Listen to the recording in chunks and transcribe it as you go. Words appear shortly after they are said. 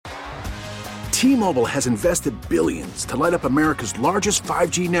T-Mobile has invested billions to light up America's largest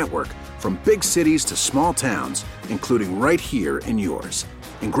 5G network, from big cities to small towns, including right here in yours.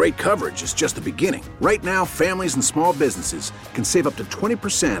 And great coverage is just the beginning. Right now, families and small businesses can save up to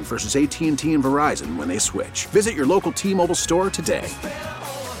 20% versus AT&T and Verizon when they switch. Visit your local T-Mobile store today.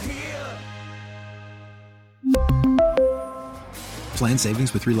 Plan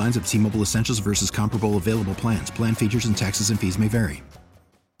savings with 3 lines of T-Mobile Essentials versus comparable available plans. Plan features and taxes and fees may vary.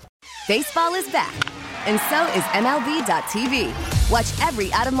 Baseball is back, and so is MLB.tv. Watch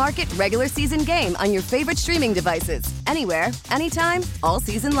every out-of-market regular season game on your favorite streaming devices, anywhere, anytime, all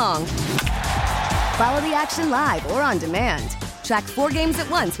season long. Follow the action live or on demand. Track 4 games at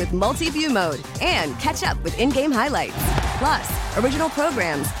once with multi-view mode and catch up with in-game highlights. Plus, original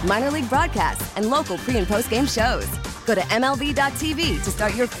programs, minor league broadcasts, and local pre- and post-game shows. Go to MLB.tv to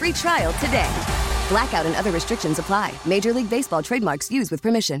start your free trial today. Blackout and other restrictions apply. Major League Baseball trademarks used with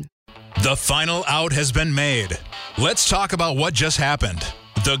permission. The final out has been made. Let's talk about what just happened.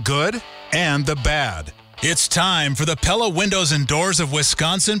 The good and the bad. It's time for the Pella Windows and Doors of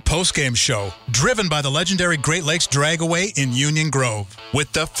Wisconsin postgame show, driven by the legendary Great Lakes Dragaway in Union Grove,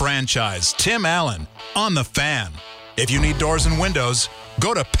 with the franchise, Tim Allen, on The Fan. If you need doors and windows,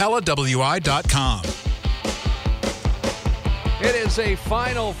 go to PellaWI.com. It is a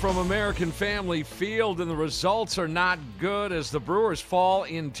final from American Family Field, and the results are not good as the Brewers fall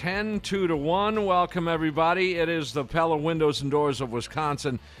in 10-2-1. Welcome, everybody. It is the Pella Windows and Doors of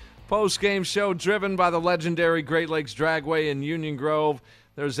Wisconsin post-game show, driven by the legendary Great Lakes Dragway in Union Grove.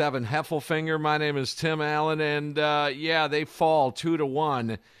 There's Evan Heffelfinger. My name is Tim Allen, and they fall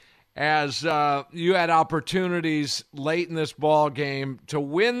 2-1 as you had opportunities late in this ball game to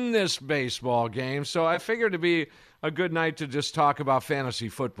win this baseball game. So I figured it'd be a good night to just talk about fantasy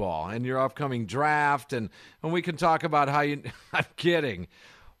football and your upcoming draft, and we can talk about how you – I'm kidding.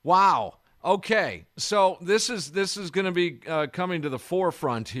 Wow. Okay, so this is going to be coming to the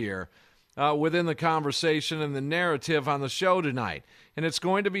forefront here within the conversation and the narrative on the show tonight, and it's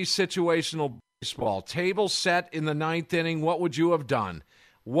going to be situational baseball. Table set in the 9th inning, what would you have done?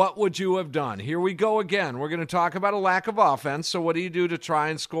 What would you have done? Here we go again. We're going to talk about a lack of offense, so what do you do to try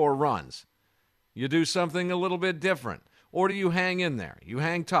and score runs? You do something a little bit different. Or do you hang in there? You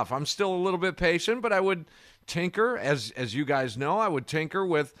hang tough. I'm still a little bit patient, but I would tinker, as you guys know, I would tinker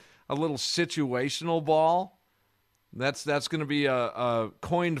with a little situational ball. That's going to be a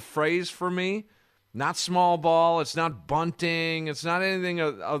coined phrase for me. Not small ball. It's not bunting. It's not anything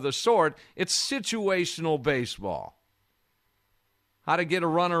of the sort. It's situational baseball. How to get a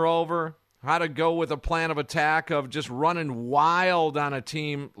runner over. How to go with a plan of attack of just running wild on a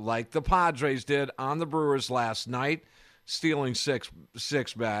team like the Padres did on the Brewers last night, stealing six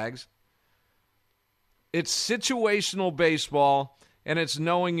bags. It's situational baseball, and it's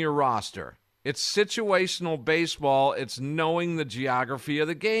knowing your roster. It's situational baseball. It's knowing the geography of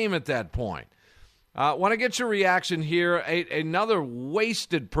the game at that point. Want to get your reaction here. Another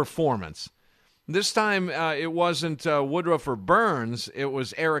wasted performance. This time it wasn't Woodruff or Burns. It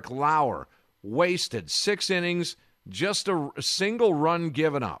was Eric Lauer. Wasted. 6 innings, just a single run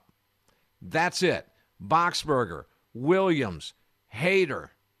given up. That's it. Boxberger, Williams, Hader.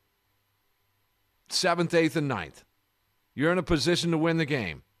 7th, 8th, and 9th. You're in a position to win the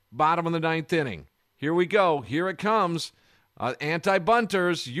game. Bottom of the 9th inning. Here we go. Here it comes.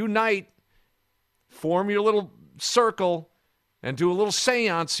 Anti-bunters, unite. Form your little circle and do a little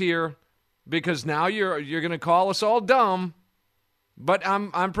seance here, because now you're going to call us all dumb, but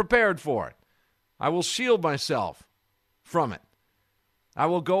I'm prepared for it. I will shield myself from it. I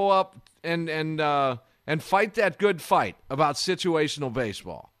will go up and fight that good fight about situational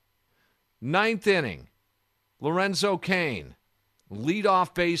baseball. 9th inning, Lorenzo Cain,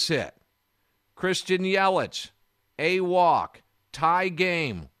 leadoff base hit. Christian Yelich, a walk, tie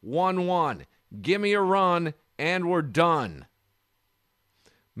game, 1-1. Give me a run, and we're done.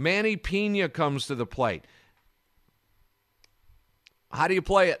 Manny Pena comes to the plate. How do you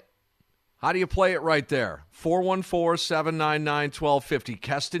play it? How do you play it right there? 414-799-1250.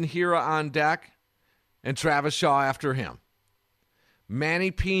 Keston Hiura on deck, and Travis Shaw after him. Manny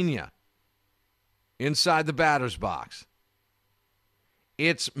Pena inside the batter's box.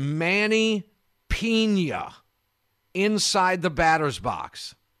 It's Manny Pena inside the batter's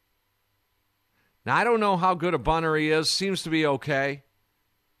box. Now, I don't know how good a bunter he is. Seems to be okay.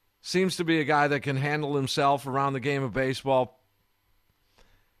 Seems to be a guy that can handle himself around the game of baseball.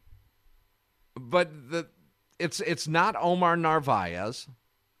 But it's not Omar Narvaez,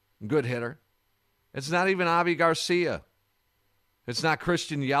 good hitter. It's not even Avi Garcia. It's not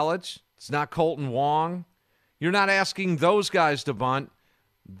Christian Yelich. It's not Colton Wong. You're not asking those guys to bunt.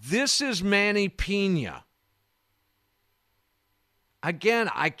 This is Manny Pena. Again,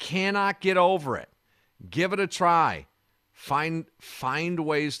 I cannot get over it. Give it a try. Find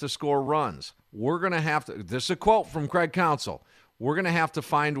ways to score runs. We're going to have to, this is a quote from Craig Counsell, we're going to have to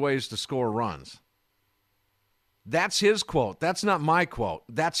find ways to score runs. That's his quote. That's not my quote.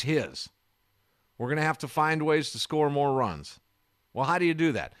 That's his. We're going to have to find ways to score more runs. Well, how do you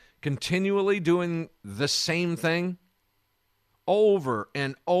do that? Continually doing the same thing over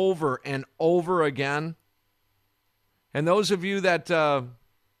and over and over again. And those of you that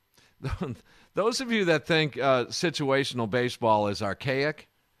think situational baseball is archaic,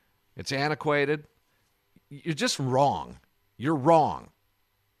 it's antiquated, you're just wrong. You're wrong.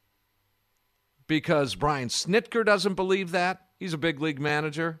 Because Brian Snitker doesn't believe that. He's a big league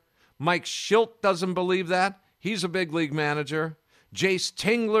manager. Mike Shildt doesn't believe that. He's a big league manager. Jace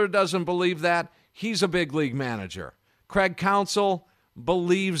Tingler doesn't believe that. He's a big league manager. Craig Counsell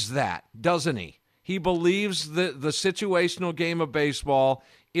believes that, doesn't he? He believes the situational game of baseball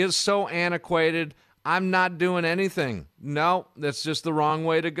is so antiquated, I'm not doing anything. No, that's just the wrong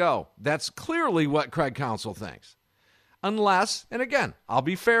way to go. That's clearly what Craig Counsell thinks. Unless, and again, I'll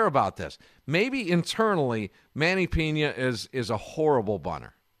be fair about this, maybe internally Manny Pena is a horrible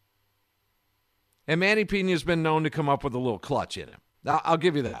bunter. And Manny Pena has been known to come up with a little clutch in him. I'll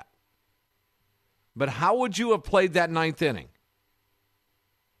give you that. But how would you have played that ninth inning?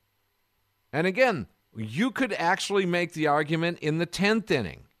 And again, you could actually make the argument in the 10th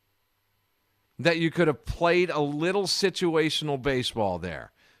inning that you could have played a little situational baseball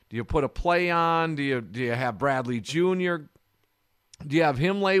there. Do you put a play on? Do you have Bradley Jr.? Do you have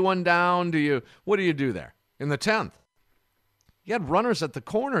him lay one down? What do you do there in the 10th? You had runners at the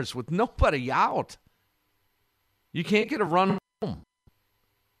corners with nobody out. You can't get a run home.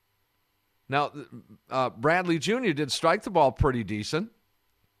 Now, Bradley Jr. did strike the ball pretty decent.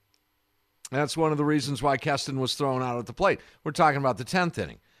 That's one of the reasons why Keston was thrown out at the plate. We're talking about the 10th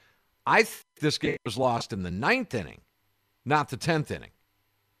inning. I think this game was lost in the 9th inning, not the 10th inning.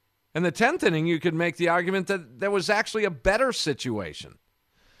 In the 10th inning, you could make the argument that there was actually a better situation.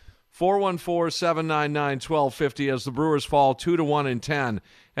 414-799-1250 as the Brewers fall 2-1 in 10.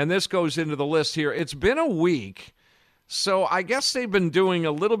 And this goes into the list here. It's been a week, so I guess they've been doing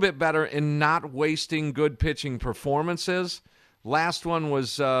a little bit better in not wasting good pitching performances. Last one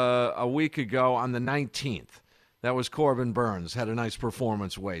was a week ago on the 19th. That was Corbin Burns. Had a nice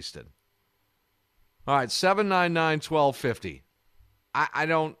performance wasted. All right, 799-1250. I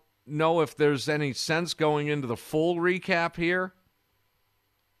don't know if there's any sense going into the full recap here.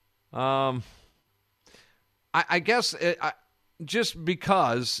 I guess just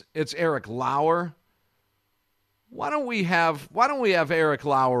because it's Eric Lauer, why don't we have Eric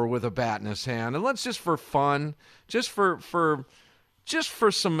Lauer with a bat in his hand, and let's just for fun, just for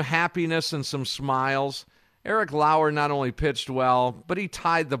some happiness and some smiles. Eric Lauer not only pitched well, but he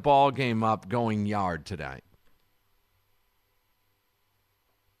tied the ball game up going yard tonight.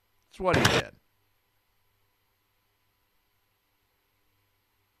 That's what he did.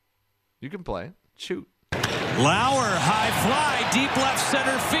 You can play it. Shoot. Lauer, high fly, deep left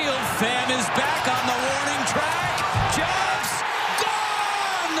center field. Pham is back on the warning track. Jumps,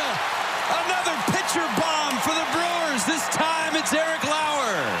 gone! Another pitcher bomb for the Brewers. This time it's Eric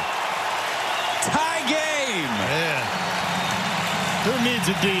Lauer. Tie game. Yeah. Who needs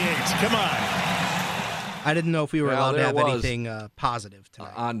a DH? Come on. I didn't know if we were allowed to have anything positive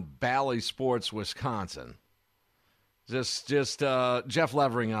tonight. On Bally Sports, Wisconsin. Just Jeff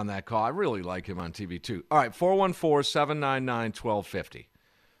Levering on that call. I really like him on TV, too. All right, 414-799-1250.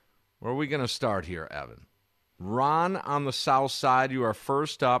 Where are we going to start here, Evan? Ron on the south side, you are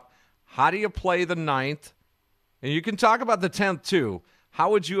first up. How do you play the ninth? And you can talk about the 10th, too.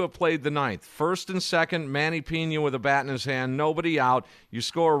 How would you have played the ninth? First and second, Manny Pena with a bat in his hand, nobody out. You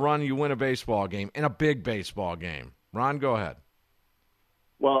score a run, you win a baseball game, in a big baseball game. Ron, go ahead.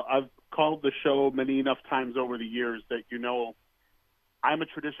 Well, I've called the show many enough times over the years that you know I'm a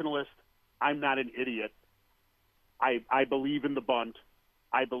traditionalist. I'm not an idiot. I believe in the bunt.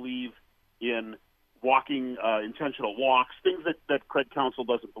 I believe in walking intentional walks, things that Craig Counsell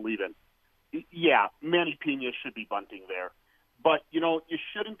doesn't believe in. Yeah, Manny Pena should be bunting there. But, you know, you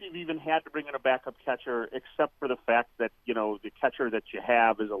shouldn't have even had to bring in a backup catcher except for the fact that, you know, the catcher that you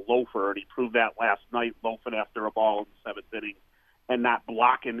have is a loafer, and he proved that last night, loafing after a ball in the 7th inning and not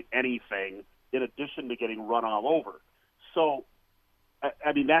blocking anything in addition to getting run all over. So,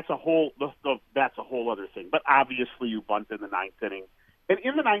 I mean, that's a whole other thing. But obviously you bunt in the 9th inning. And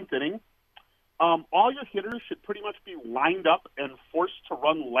in the 9th inning, all your hitters should pretty much be lined up and forced to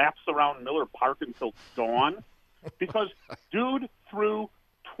run laps around Miller Park until dawn. Because dude threw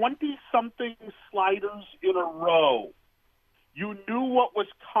 20-something sliders in a row. You knew what was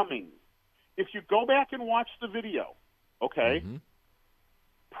coming. If you go back and watch the video, okay,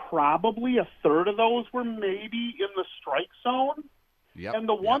 probably a third of those were maybe in the strike zone. Yep. And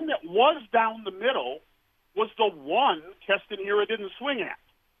the one that was down the middle was the one Keston Hiura didn't swing at.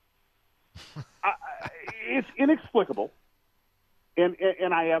 It's inexplicable,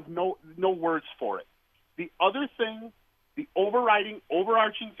 and I have no words for it. The other thing, the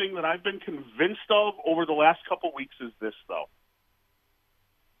overarching thing that I've been convinced of over the last couple weeks is this, though.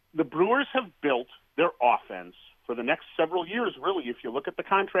 The Brewers have built their offense for the next several years, really, if you look at the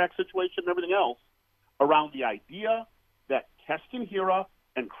contract situation and everything else, around the idea that Keston Hiura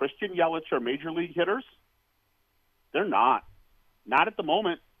and Christian Yelich are major league hitters. They're not. Not at the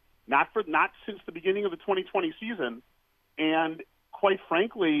moment. Not since the beginning of the 2020 season. And quite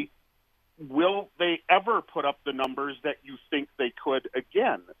frankly, will they ever put up the numbers that you think they could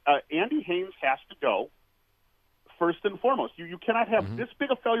again? Andy Haynes has to go first and foremost. You cannot have this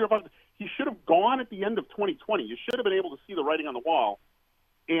big a failure. He should have gone at the end of 2020. You should have been able to see the writing on the wall.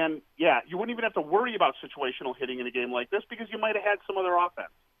 And, yeah, you wouldn't even have to worry about situational hitting in a game like this because you might have had some other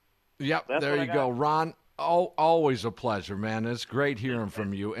offense. Yep, there you go. Ron, always a pleasure, man. It's great hearing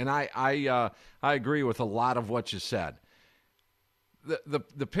from you. And I agree with a lot of what you said.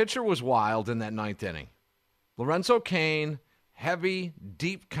 The pitcher was wild in that ninth inning. Lorenzo Cain, heavy,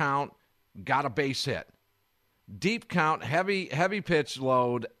 deep count, got a base hit. Deep count, heavy pitch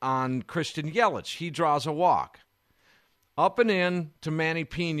load on Christian Yelich. He draws a walk. Up and in to Manny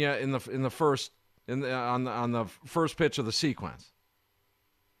Pena on the first pitch of the sequence.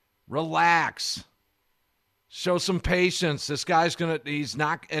 Relax. Show some patience. This guy's he's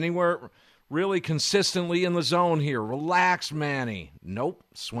not anywhere really consistently in the zone here. Relax, Manny. Nope.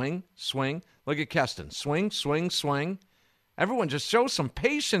 Swing. Look at Keston. Swing. Everyone just show some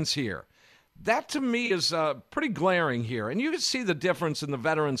patience here. That to me is pretty glaring here. And you can see the difference in the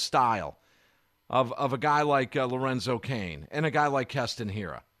veteran style of a guy like Lorenzo Cain and a guy like Keston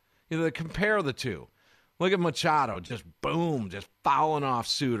Hiura. Compare the two. Look at Machado, just fouling off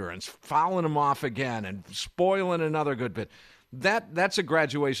Suter and fouling him off again and spoiling another good bit. That's a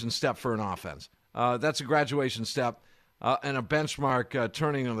graduation step for an offense. That's a graduation step and a benchmark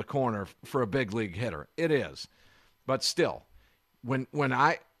turning in the corner for a big league hitter. It is. But still, when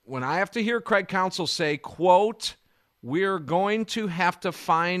I have to hear Craig Counsell say, quote, we're going to have to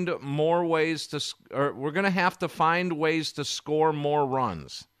find more ways we're going to have to find ways to score more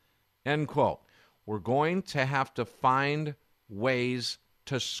runs, end quote. We're going to have to find ways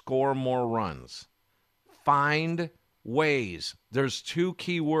to score more runs. Find ways. There's two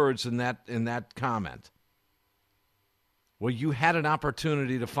key words in that comment. Well, you had an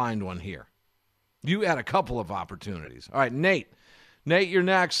opportunity to find one here. You had a couple of opportunities. All right, Nate. Nate, you're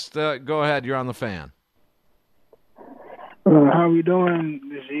next. Go ahead. You're on the Fan. How are we doing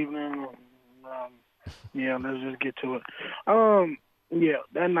this evening? Let's just get to it.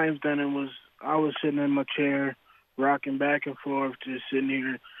 That ninth inning I was sitting in my chair, rocking back and forth, just sitting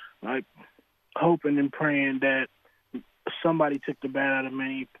here, like, hoping and praying that somebody took the bat out of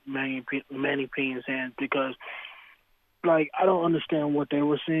Manny Pena's hands because, like, I don't understand what they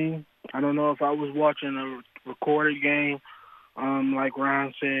were seeing. I don't know if I was watching a recorded game, like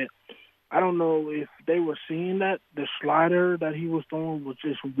Ron said. I don't know if they were seeing that the slider that he was throwing was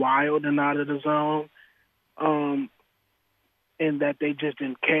just wild and out of the zone, and that they just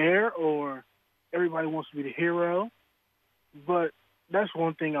didn't care, or everybody wants to be the hero. But that's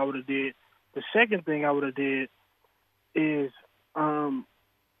one thing I would have did. The second thing I would have did is I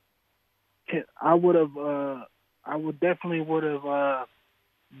would definitely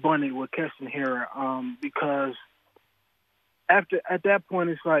bunted with Keston Hiura because at that point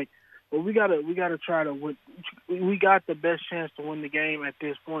it's like, well, we gotta try to win. We got the best chance to win the game at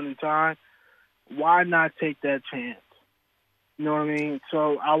this point in time. Why not take that chance? You know what I mean?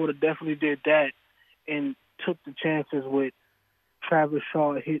 So I would have definitely did that and took the chances with Travis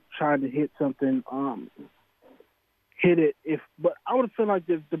Shaw trying to hit something, hit it. But I would feel like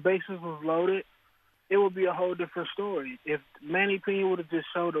if the bases was loaded, it would be a whole different story. If Manny Pena would have just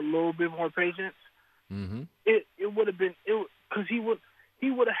showed a little bit more patience, it would have been because he would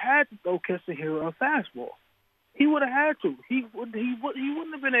have had to throw Keston Hiura a fastball. He would have had to. He wouldn't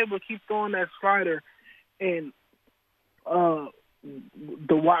have been able to keep throwing that slider and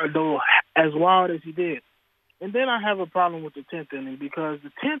as wild as he did. And then I have a problem with the 10th inning because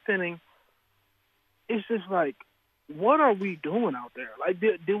the 10th inning, it's just like, what are we doing out there? Like,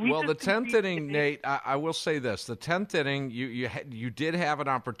 did we? Well, the 10th inning, Nate, I will say this: the 10th inning, you did have an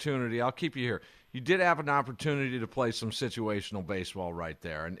opportunity. I'll keep you here. you did have an opportunity to play some situational baseball right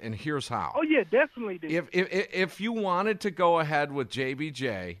there, and here's how. Oh, yeah, definitely did. If you wanted to go ahead with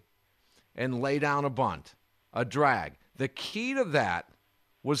JBJ and lay down a bunt, a drag, the key to that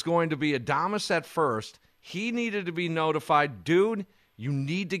was going to be Adames at first. He needed to be notified, dude, you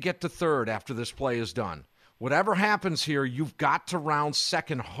need to get to third after this play is done. Whatever happens here, you've got to round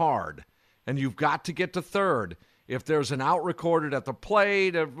second hard, and you've got to get to third. If there's an out recorded at the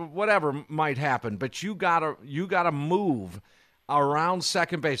plate, whatever might happen, but you gotta move around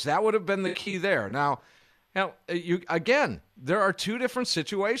second base. That would have been the key there. Now, there are two different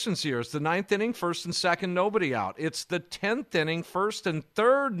situations here. It's the ninth inning, first and second, nobody out. It's the 10th inning, first and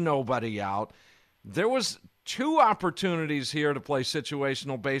third, nobody out. There was two opportunities here to play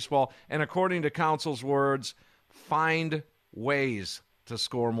situational baseball, and according to Council's words, find ways to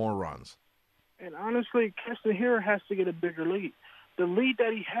score more runs. And honestly, Keston Hiura has to get a bigger lead. The lead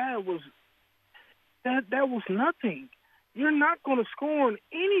that he had was that was nothing. You're not going to score on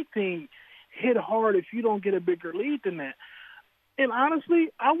anything hit hard if you don't get a bigger lead than that. And honestly,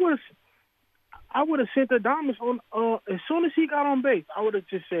 I would have sent Adames on as soon as he got on base. I would have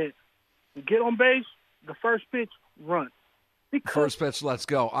just said, get on base, the first pitch, run. First pitch, let's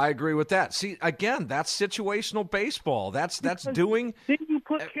go. I agree with that. See, again, that's situational baseball. That's doing. Then you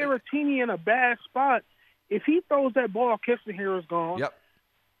put Caratini in a bad spot. If he throws that ball, Keston Hiura's gone. Yep.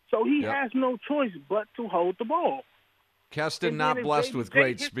 So he has no choice but to hold the ball. Keston not blessed with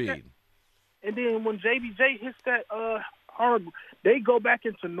great speed. And then when JBJ hits that hard, they go back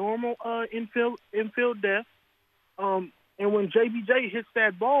into normal infield depth. And when JBJ hits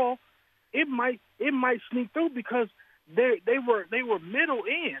that ball, it might sneak through because they were middle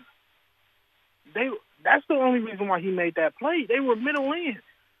in. That's the only reason why he made that play. They were middle in.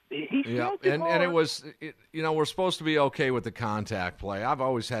 And it was, we're supposed to be okay with the contact play. I've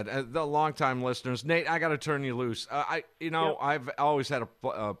always had the longtime listeners. Nate, I got to turn you loose. I've always had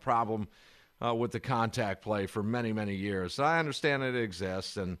a problem with the contact play for many, many years. I understand it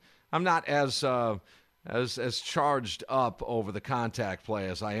exists, and I'm not as charged up over the contact play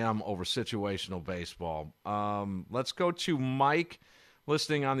as I am over situational baseball. Let's go to Mike,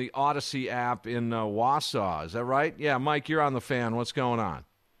 listening on the Odyssey app in Wausau. Is that right? Yeah, Mike, you're on the Fan. What's going on?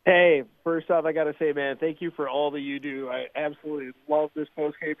 Hey, first off, I got to say, man, thank you for all that you do. I absolutely love this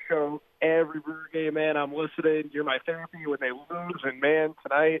postgame show. Every Brewer game, man, I'm listening. You're my therapy when they lose. And, man,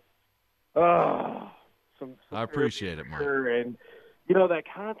 tonight, some I appreciate it, Mike. And, that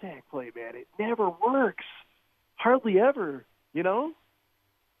contact play, man, it never works. Hardly ever, Yeah,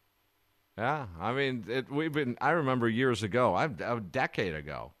 I mean, I remember years ago, a decade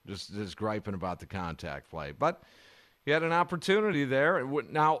ago, just griping about the contact play. But you had an opportunity there.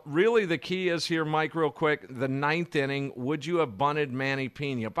 Now, really the key is here, Mike, real quick, the ninth inning, would you have bunted Manny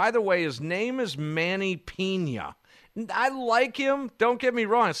Pena? By the way, his name is Manny Pena. I like him. Don't get me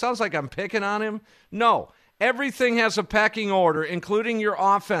wrong. It sounds like I'm picking on him. No. Everything has a pecking order, including your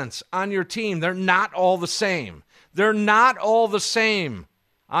offense on your team. They're not all the same. They're not all the same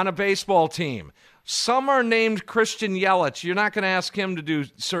on a baseball team. Some are named Christian Yelich. You're not going to ask him to do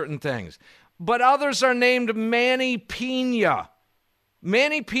certain things. But others are named Manny Pena.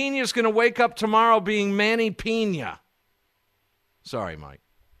 Manny Pena is going to wake up tomorrow being Manny Pena. Sorry, Mike.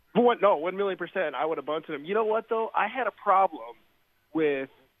 No, 1,000,000%. I would have bunted him. You know what, though? I had a problem with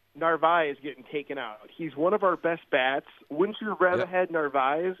Narvaez getting taken out. He's one of our best bats. Wouldn't you have rather had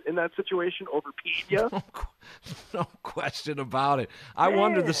Narvaez in that situation over Pena? No question about it. I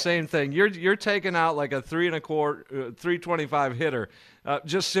wondered the same thing. You're taking out like a 325 hitter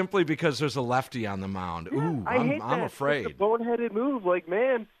just simply because there's a lefty on the mound. Yeah, Ooh, I'm afraid. It's a boneheaded move.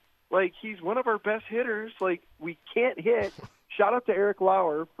 He's one of our best hitters. We can't hit. Shout out to Eric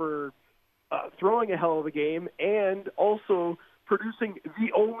Lauer for throwing a hell of a game and also producing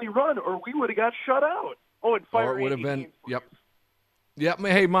the only run, or we would have got shut out. Oh, and fire. Or it would have been. Yep.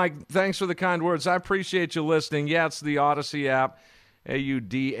 Hey, Mike, thanks for the kind words. I appreciate you listening. Yeah, it's the Odyssey app,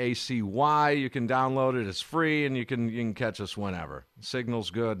 AUDACY. You can download it. It's free, and you can catch us whenever.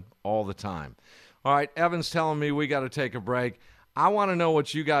 Signal's good all the time. All right, Evan's telling me we got to take a break. I want to know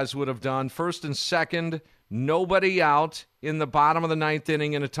what you guys would have done. First and second, nobody out in the bottom of the ninth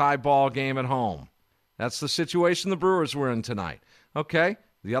inning in a tie ball game at home. That's the situation the Brewers were in tonight. Okay,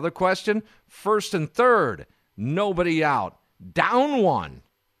 the other question, first and third, nobody out. Down one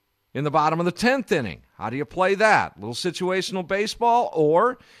in the bottom of the 10th inning. How do you play that? A little situational baseball,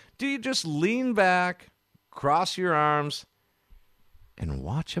 or do you just lean back, cross your arms, and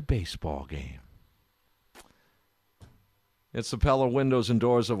watch a baseball game? It's the Pella Windows and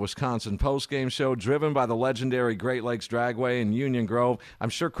Doors of Wisconsin postgame show, driven by the legendary Great Lakes Dragway in Union Grove. I'm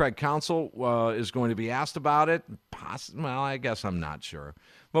sure Craig Counsell is going to be asked about it. Well, I guess I'm not sure.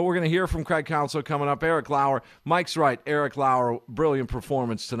 But we're going to hear from Craig Counsell coming up. Eric Lauer. Mike's right. Eric Lauer, brilliant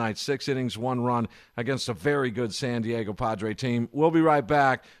performance tonight. 6 innings, 1 run against a very good San Diego Padre team. We'll be right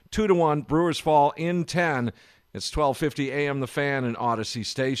back. 2-1. Brewers fall in 10. It's 12:50 a.m. The Fan and Odyssey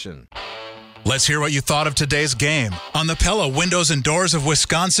Station. Let's hear what you thought of today's game on the Pella Windows and Doors of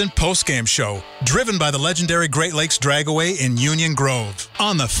Wisconsin postgame show, driven by the legendary Great Lakes Dragway in Union Grove.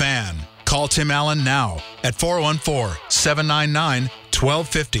 On the Fan. Call Tim Allen now at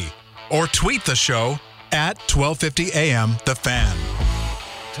 414-799-1250 or tweet the show at 1250 AM The Fan.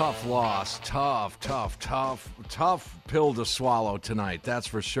 Tough loss. Tough pill to swallow tonight, that's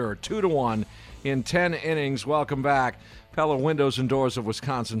for sure. 2-1 in 10 innings. Welcome back. Pella Windows and Doors of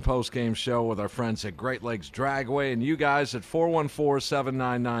Wisconsin postgame show with our friends at Great Lakes Dragway and you guys at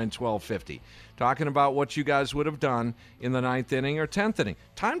 414-799-1250. Talking about what you guys would have done in the 9th inning or 10th inning.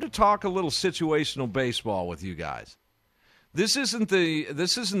 Time to talk a little situational baseball with you guys. This isn't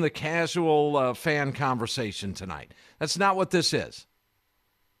the casual fan conversation tonight. That's not what this is.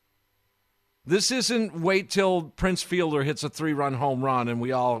 This isn't wait till Prince Fielder hits a 3-run home run and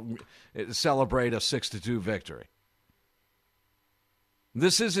we all celebrate a 6-2 victory.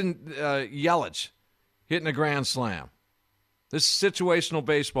 This isn't Yelich hitting a grand slam. This is situational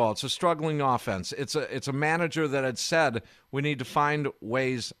baseball. It's a struggling offense. It's a manager that had said we need to find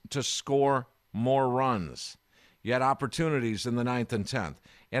ways to score more runs. You had opportunities in the 9th and 10th.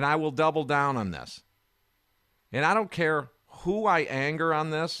 And I will double down on this. And I don't care who I anger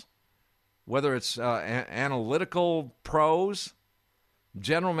on this, whether it's analytical pros,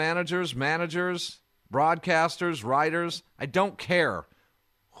 general managers, broadcasters, writers. I don't care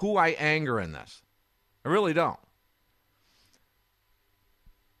who I anger in this. I really don't.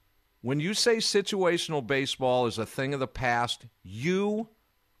 When you say situational baseball is a thing of the past, you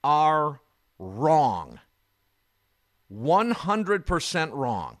are wrong. 100%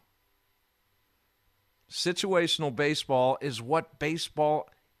 wrong. Situational baseball is what baseball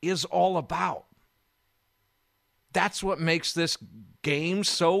is all about. That's what makes this game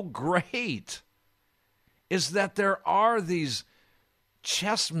so great, is that there are these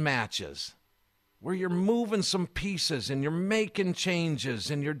chess matches where you're moving some pieces and you're making changes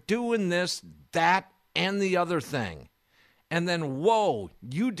and you're doing this, that, and the other thing. And then, whoa,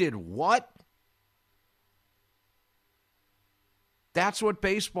 you did what? That's what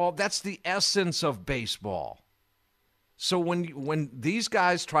baseball, that's the essence of baseball. So when these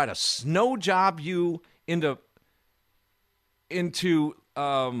guys try to snow job you into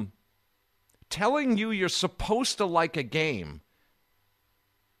telling you you're supposed to like a game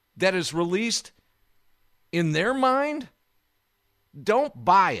that is released in their mind, don't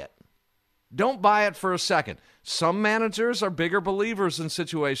buy it. Don't buy it for a second. Some managers are bigger believers in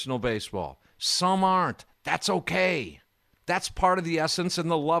situational baseball. Some aren't. That's okay. That's part of the essence and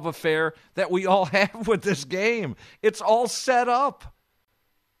the love affair that we all have with this game. It's all set up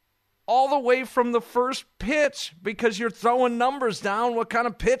all the way from the first pitch because you're throwing numbers down. What kind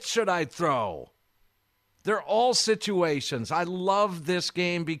of pitch should I throw? They're all situations. I love this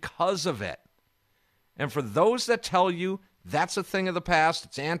game because of it. And for those that tell you that's a thing of the past,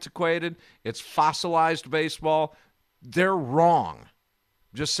 it's antiquated, it's fossilized baseball, they're wrong.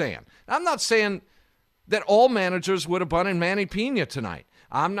 Just saying. I'm not saying that all managers would have bunted Manny Pena tonight.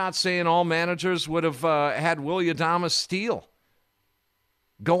 I'm not saying all managers would have had Willy Adames steal,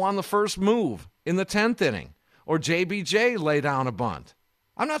 go on the first move in the 10th inning, or JBJ lay down a bunt.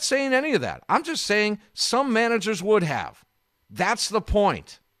 I'm not saying any of that. I'm just saying some managers would have. That's the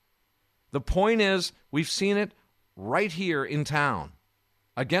point. The point is we've seen it right here in town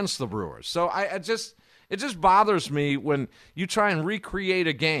against the Brewers. So it just bothers me when you try and recreate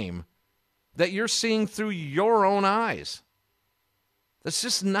a game that you're seeing through your own eyes. This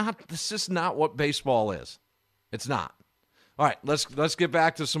is not what baseball is. It's not. All right, let's get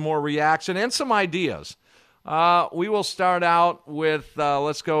back to some more reaction and some ideas. We will start out with,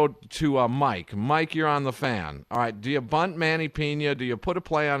 let's go to Mike. Mike, you're on the Fan. All right, do you bunt Manny Pena? Do you put a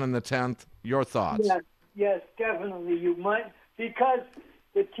play on in the 10th? Your thoughts? Yes, definitely. You might, because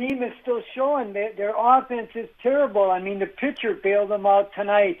the team is still showing that their offense is terrible. I mean, the pitcher bailed them out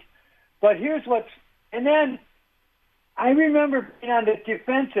tonight. But here's and then I remember being on the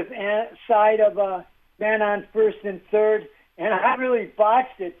defensive side of a man on first and third, and I really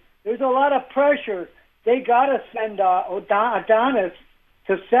botched it. There's a lot of pressure. They got to send Adonis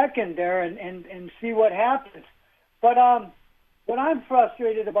to second there and see what happens. But what I'm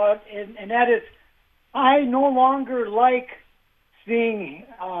frustrated about, and that is, I no longer like seeing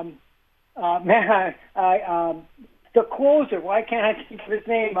the closer. Why can't I think of his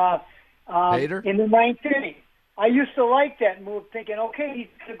name? Hader? In the ninth inning. I used to like that move, thinking, okay, he's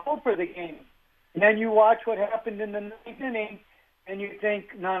going to go for the game. And then you watch what happened in the ninth inning, and you think,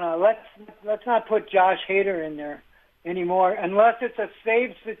 no, let's not put Josh Hader in there anymore unless it's a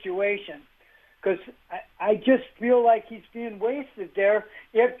save situation. Because I just feel like he's being wasted there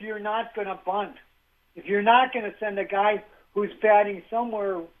if you're not going to bunt. If you're not going to send a guy who's batting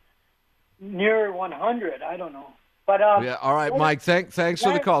somewhere near 100, I don't know. But yeah, all right, Mike. Thanks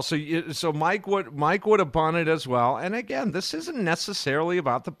for the call. So Mike would have bunted as well. And again, this isn't necessarily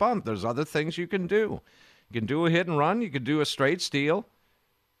about the bunt. There's other things you can do. You can do a hit and run. You could do a straight steal.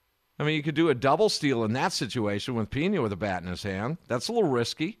 I mean, you could do a double steal in that situation with Pena with a bat in his hand. That's a little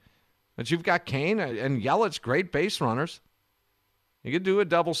risky. But you've got Kane and Yelich, great base runners. You could do a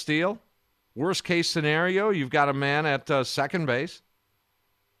double steal. Worst case scenario, you've got a man at second base.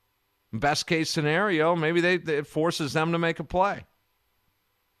 Best case scenario, maybe it forces them to make a play.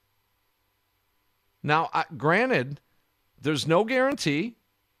 Now, granted, there's no guarantee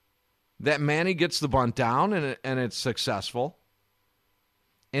that Manny gets the bunt down and it's successful.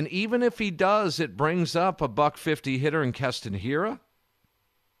 And even if he does, it brings up a $150 hitter in Keston Hiura.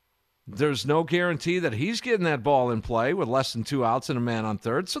 There's no guarantee that he's getting that ball in play with less than 2 outs and a man on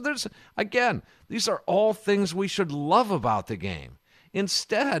third. So these are all things we should love about the game.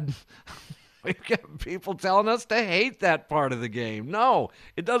 Instead, we've got people telling us to hate that part of the game. No,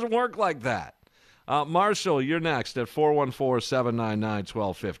 it doesn't work like that. Marshall, you're next at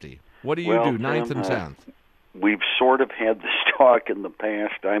 414-799-1250. What do you do, 9th and 10th? We've sort of had this talk in the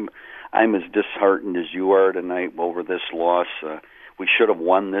past. I'm as disheartened as you are tonight over this loss. We should have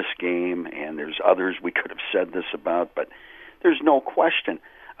won this game, and there's others we could have said this about, but there's no question.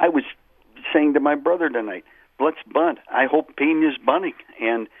 I was saying to my brother tonight, let's bunt. I hope Pena's bunting.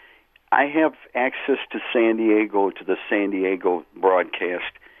 And I have access to San Diego, to the San Diego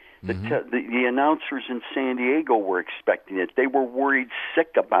broadcast. The announcers in San Diego were expecting it. They were worried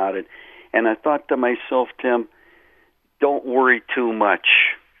sick about it. And I thought to myself, Tim, don't worry too much.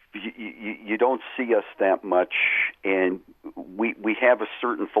 You don't see us that much. And we have a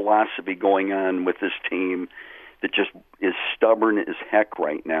certain philosophy going on with this team that just is stubborn as heck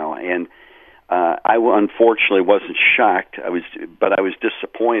right now. And I unfortunately wasn't shocked. But I was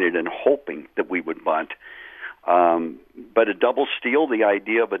disappointed and hoping that we would bunt. But a double steal, the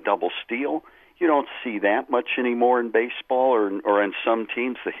idea of a double steal, you don't see that much anymore in baseball or in some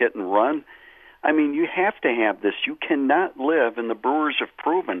teams, the hit and run. I mean, you have to have this. You cannot live, and the Brewers have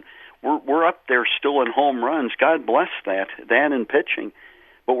proven we're up there still in home runs. God bless that in pitching.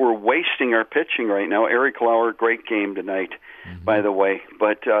 But we're wasting our pitching right now. Eric Lauer, great game tonight, by the way.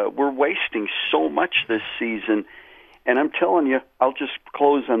 But we're wasting so much this season. And I'm telling you, I'll just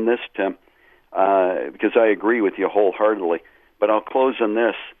close on this, Tim, because I agree with you wholeheartedly. But I'll close on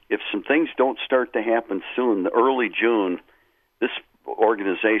this. If some things don't start to happen soon, early June, this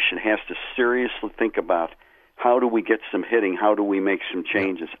organization has to seriously think about how do we get some hitting, how do we make some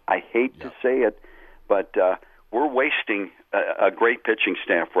changes. I hate to say it, but we're wasting a great pitching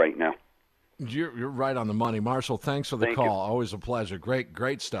staff right now. You're right on the money. Marshall, thanks for the call. You. Always a pleasure.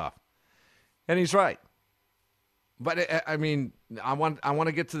 Great stuff. And he's right. But, I mean, I want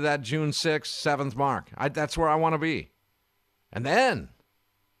to get to that June 6th, 7th mark. That's where I want to be. And then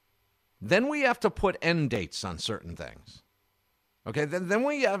we have to put end dates on certain things. Okay, then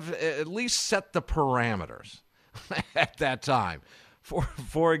we have at least set the parameters at that time.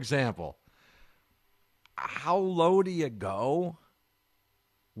 For example, how low do you go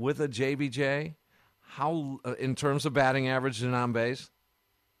with a JBJ? How in terms of batting average and on base?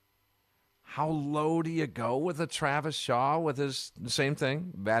 How low do you go with a Travis Shaw with his same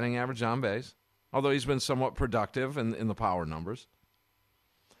thing, batting average on base? Although he's been somewhat productive in the power numbers.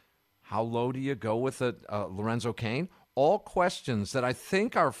 How low do you go with a Lorenzo Cain? All questions that I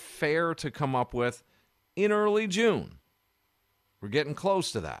think are fair to come up with in early June. We're getting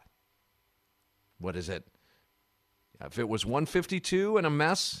close to that. What is it? If it was 152 and a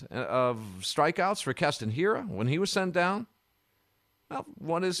mess of strikeouts for Keston Hiura when he was sent down, well,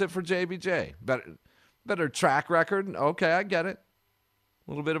 what is it for JBJ? Better track record. Okay, I get it.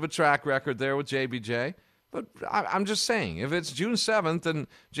 A little bit of a track record there with JBJ. But I'm just saying, if it's June 7th and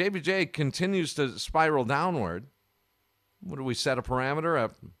JBJ continues to spiral downward, what do we set a parameter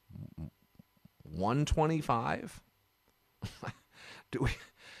at 125?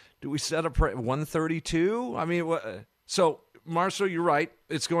 Do we set a 132? I mean, so Marshall, you're right.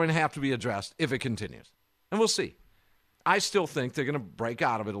 It's going to have to be addressed if it continues, and we'll see. I still think they're going to break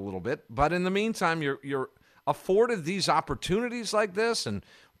out of it a little bit, but in the meantime, afforded these opportunities like this and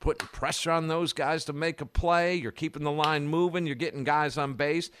putting pressure on those guys to make a play. You're keeping the line moving. You're getting guys on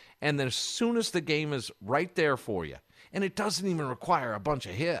base. And then as soon as the game is right there for you, and it doesn't even require a bunch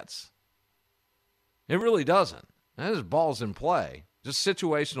of hits. It really doesn't. There's balls in play, just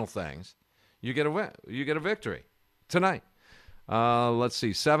situational things. You get a victory tonight. Let's see,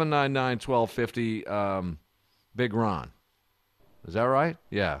 799-1250, Big Ron. Is that right?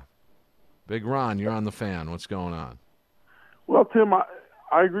 Yeah. Big Ron, you're on the Fan. What's going on? Well, Tim, I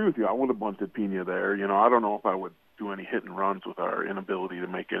agree with you. I would have bunted Pena there. You know, I don't know if I would do any hit and runs with our inability to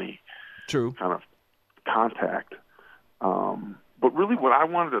make any True. kind of contact. But really what I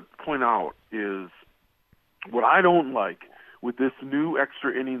wanted to point out is what I don't like with this new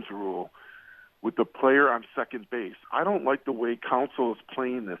extra innings rule with the player on second base. I don't like the way Counsell is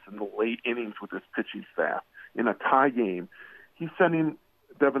playing this in the late innings with his pitching staff. In a tie game, he's sending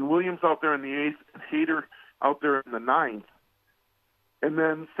Devin Williams out there in the eighth and Hader out there in the ninth, and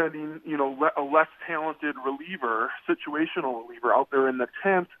then sending, you know, a less talented reliever, situational reliever, out there in the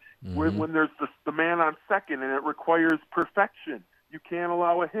 10th when there's the man on second and it requires perfection. You can't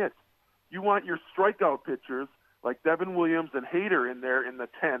allow a hit. You want your strikeout pitchers like Devin Williams and Hader in there in the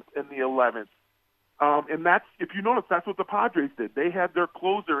 10th and the 11th. And that's, if you notice, that's what the Padres did. They had their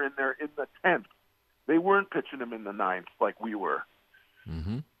closer in there in the 10th. They weren't pitching him in the 9th like we were.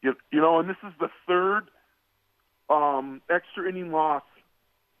 Mm-hmm. You know, and this is the third extra inning loss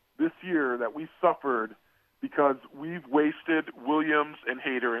this year that we suffered because we've wasted Williams and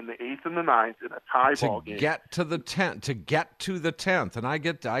Hader in the 8th and the 9th in a tie ball game. To get to the 10th, and I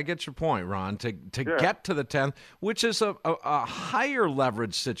get your point, Ron, to get to the 10th, which is a higher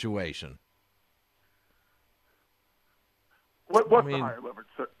leverage situation. What's the higher leverage?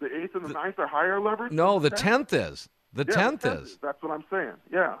 The 8th and the 9th are higher leverage? No, the 10th is. The 10th is. That's what I'm saying,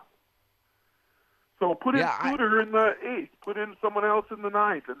 yeah. So put in Scooter in the 8th, put in someone else in the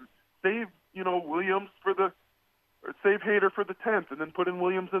 9th, and save, you know, Williams or save Hader for the 10th, and then put in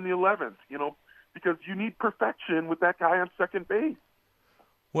Williams in the 11th, you know, because you need perfection with that guy on second base.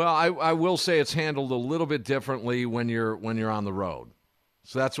 Well, I will say it's handled a little bit differently when you're on the road.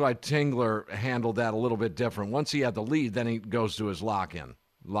 So that's why Tingler handled that a little bit different. Once he had the lead, then he goes to his lock-in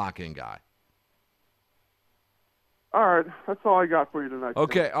guy. All right, that's all I got for you tonight.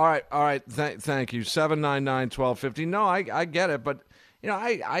 Okay, all right. Thank you. 799-1250. No, I get it, but you know,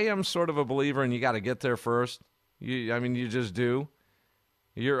 I am sort of a believer, and you got to get there first. You just do.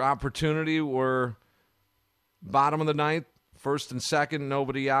 Your opportunity were bottom of the 9th, first and second,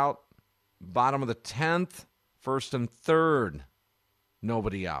 nobody out. Bottom of the 10th, first and third,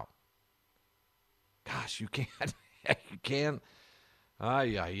 nobody out. Gosh, you can't. You can't.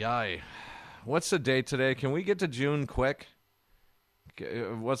 Ay. What's the date today? Can we get to June quick?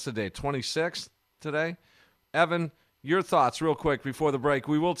 What's the date? 26th today? Evan, your thoughts real quick before the break.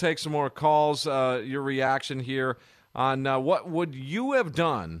 We will take some more calls, your reaction here on what would you have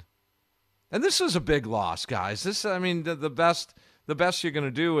done. And this is a big loss, guys. The best you're going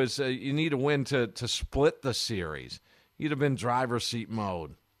to do is you need a win to split the series. You'd have been driver's seat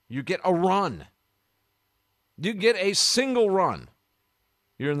mode. You get a run. You get a single run.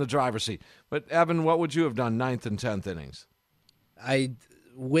 You're in the driver's seat. But, Evan, what would you have done 9th and 10th innings?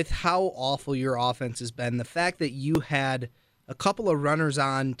 With how awful your offense has been, the fact that you had a couple of runners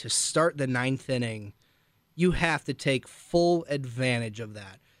on to start the 9th inning, you have to take full advantage of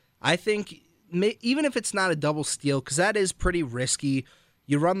that. I think even if it's not a double steal, because that is pretty risky,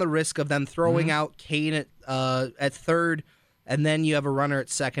 you run the risk of them throwing out Kane at third, and then you have a runner at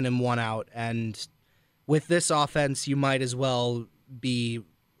second and one out. And with this offense, you might as well be,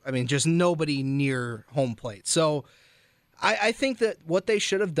 just nobody near home plate. So I think that what they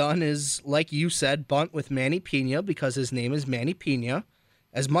should have done is, like you said, bunt with Manny Pena, because his name is Manny Pena.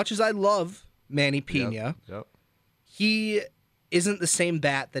 As much as I love Manny Pena, he isn't the same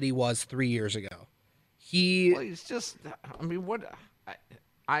bat that he was 3 years ago. He's just, what?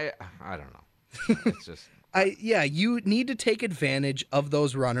 I don't know. It's just. You need to take advantage of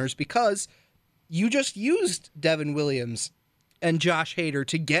those runners because you just used Devin Williams and Josh Hader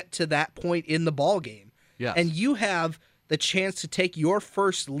to get to that point in the ball game. Yes. And you have the chance to take your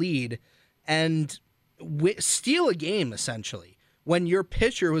first lead and steal a game, essentially, when your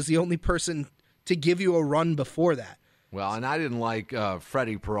pitcher was the only person to give you a run before that. Well, and I didn't like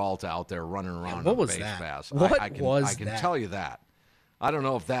Freddie Peralta out there running around what on was base that? pass. I can tell you that. I don't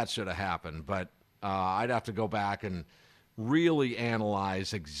know if that should have happened, but I'd have to go back and really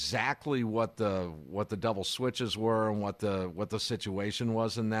analyze exactly what the double switches were and what the situation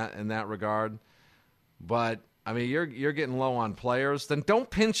was in that regard. But you're getting low on players. Then don't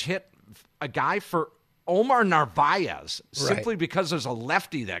pinch hit a guy for Omar Narvaez simply because there's a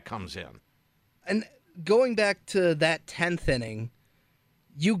lefty that comes in. And going back to that 10th inning,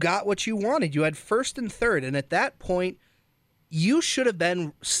 you got what you wanted. You had first and third, and at that point, you should have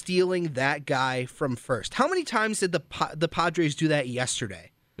been stealing that guy from first. How many times did the Padres do that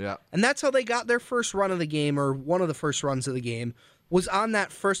yesterday? Yeah. And that's how they got their first run of the game, or one of the first runs of the game, was on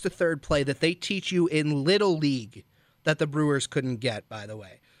that first to third play that they teach you in Little League that the Brewers couldn't get, by the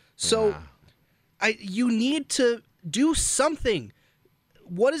way. So you need to do something.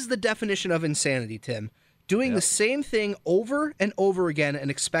 What is the definition of insanity, Tim? Doing the same thing over and over again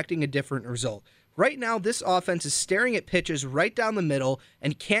and expecting a different result. Right now, this offense is staring at pitches right down the middle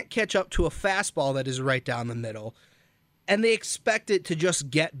and can't catch up to a fastball that is right down the middle. And they expect it to just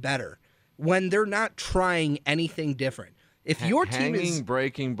get better when they're not trying anything different. If your team is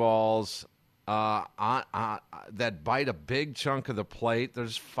breaking balls that bite a big chunk of the plate, they're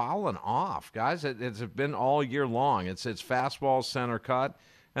just fouling off, guys. It's been all year long. It's fastball, center cut,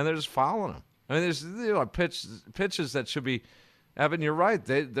 and they're just fouling them. I mean, there's pitches that should be. Evan, you're right.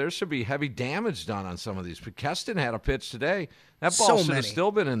 There should be heavy damage done on some of these. But Keston had a pitch today. That ball should have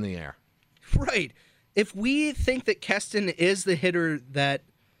still been in the air. Right. If we think that Keston is the hitter that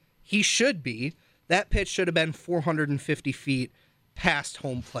he should be, that pitch should have been 450 feet past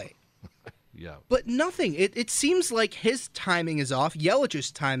home plate. Yeah. But nothing. It seems like his timing is off.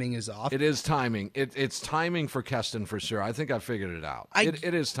 Yelich's timing is off. It is timing. It's timing for Keston for sure. I think I figured it out.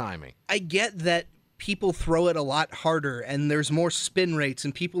 It is timing. I get that people throw it a lot harder and there's more spin rates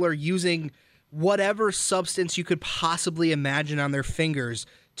and people are using whatever substance you could possibly imagine on their fingers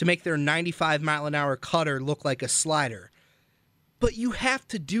to make their 95-mile-an-hour cutter look like a slider. But you have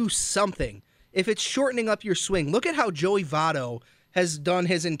to do something. If it's shortening up your swing, look at how Joey Votto has done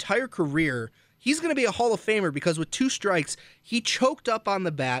his entire career. He's going to be a Hall of Famer because with 2 strikes, he choked up on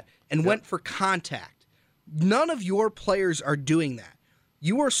the bat and went for contact. None of your players are doing that.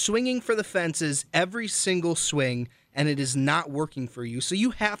 You are swinging for the fences every single swing, and it is not working for you, so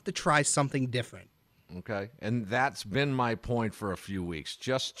you have to try something different. Okay, and that's been my point for a few weeks.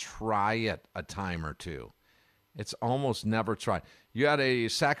 Just try it a time or two. It's almost never tried. You had a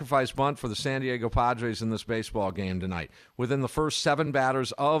sacrifice bunt for the San Diego Padres in this baseball game tonight. Within the first 7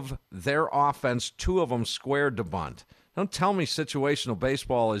 batters of their offense, 2 of them squared to bunt. Don't tell me situational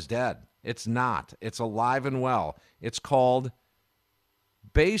baseball is dead. It's not. It's alive and well. It's called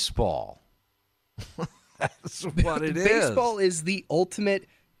baseball. That's what it is. Baseball is the ultimate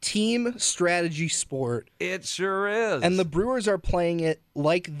team strategy sport. It sure is. And the Brewers are playing it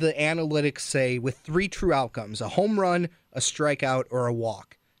like the analytics say, with 3 true outcomes: a home run, a strikeout, or a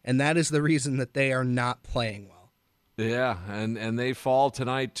walk. And that is the reason that they are not playing well. Yeah, and they fall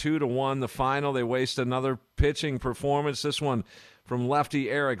tonight 2-1. The final, they waste another pitching performance. This one from lefty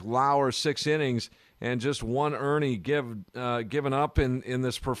Eric Lauer, 6 innings. And just 1 Ernie given up in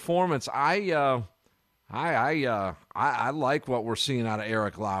this performance. I like what we're seeing out of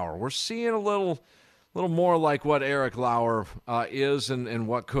Eric Lauer. We're seeing a little more like what Eric Lauer is and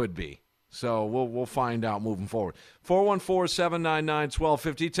what could be. So we'll find out moving forward.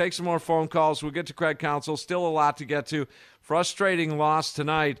 414-799-1250. Take some more phone calls. We'll get to Craig Counsell. Still a lot to get to. Frustrating loss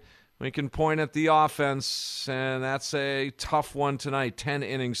tonight. We can point at the offense, and that's a tough one tonight. 10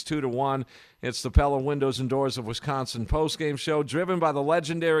 innings, 2-1. It's the Pella Windows and Doors of Wisconsin postgame show, driven by the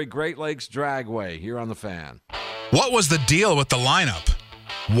legendary Great Lakes Dragway here on The Fan. What was the deal with the lineup?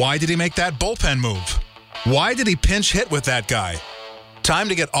 Why did he make that bullpen move? Why did he pinch hit with that guy? Time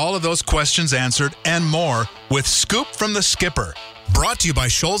to get all of those questions answered and more with Scoop from the Skipper. Brought to you by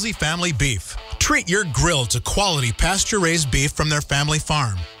Scholze Family Beef. Treat your grill to quality pasture-raised beef from their family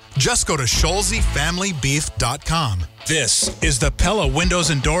farm. Just go to ScholzeFamilyBeef.com. This is the Pella Windows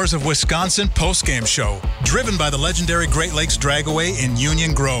and Doors of Wisconsin postgame show, driven by the legendary Great Lakes Dragway in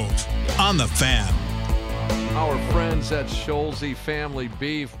Union Grove. On The Fan. Our friends at Scholze Family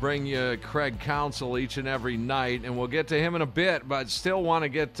Beef bring you Craig Counsell each and every night, and we'll get to him in a bit, but still want to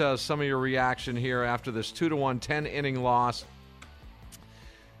get some of your reaction here after this 2-1 10-inning loss.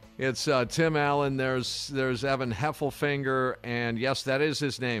 It's Tim Allen, there's Evan Heffelfinger, and yes, that is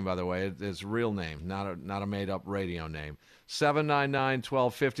his name, by the way. It's his real name, not a made-up radio name.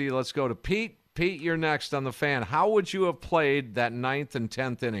 799-1250. Let's go to Pete. Pete, you're next on The Fan. How would you have played that 9th and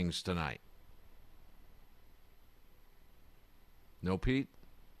 10th innings tonight? No, Pete?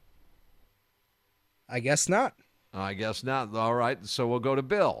 I guess not. I guess not. All right, so we'll go to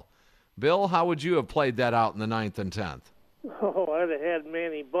Bill. Bill, how would you have played that out in the 9th and 10th? Oh, I'd have had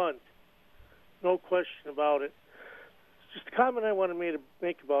Manny bunt. No question about it. Just a comment I want to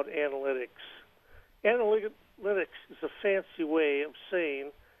make about analytics. Analytics is a fancy way of saying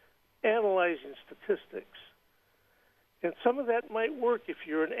analyzing statistics. And some of that might work if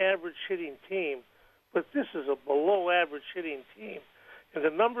you're an average hitting team, but this is a below average hitting team. And the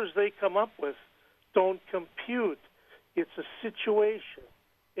numbers they come up with don't compute. It's a situation.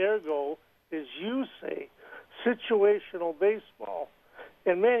 Ergo, as you say, situational baseball.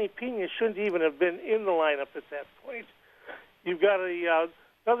 And Manny Pena shouldn't even have been in the lineup at that point. You've got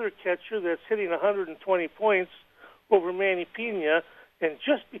another catcher that's hitting 120 points over Manny Pena, and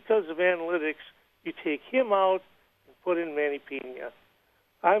just because of analytics, you take him out and put in Manny Pena.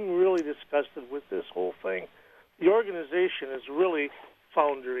 I'm really disgusted with this whole thing. The organization is really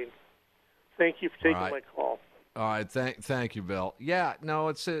foundering. Thank you for taking my call. All right, thank you, Bill. Yeah, no,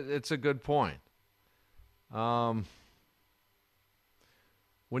 it's a good point. When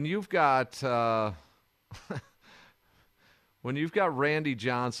you've got Randy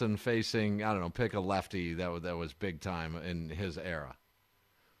Johnson facing, I don't know, pick a lefty that was big time in his era.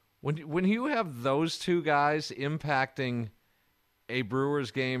 When you have those two guys impacting a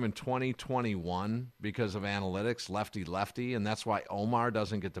Brewers game in 2021 because of analytics, lefty, and that's why Omar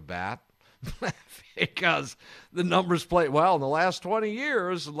doesn't get to bat. Because the numbers play well in the last 20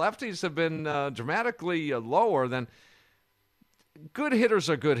 years, lefties have been dramatically lower than good hitters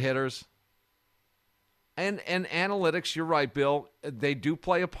are good hitters. And analytics, you're right, Bill, they do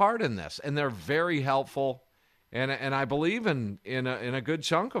play a part in this, and they're very helpful. And I believe in a good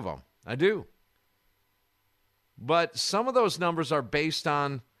chunk of them. I do. But some of those numbers are based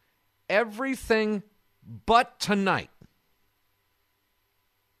on everything but tonight.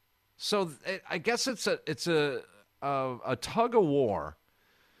 So I guess it's a tug of war.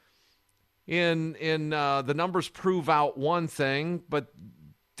 In the numbers prove out one thing, but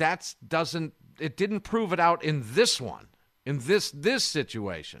it didn't prove it out in this one, in this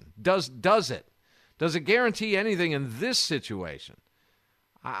situation. Does it? Does it guarantee anything in this situation?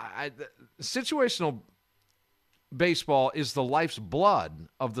 Situational baseball is the life's blood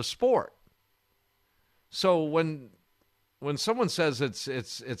of the sport. So when someone says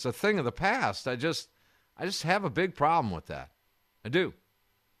it's a thing of the past, I just have a big problem with that. I do.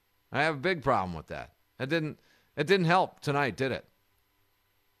 I have a big problem with that. It didn't help tonight, did it?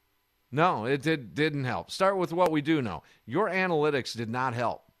 No, it didn't help. Start with what we do know. Your analytics did not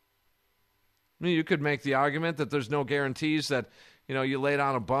help. I mean, you could make the argument that there's no guarantees that, you laid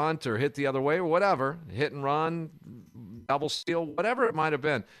on a bunt or hit the other way or whatever, hit and run, double steal, whatever it might have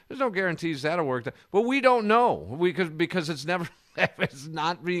been. There's no guarantees that'll work. But we don't know because it's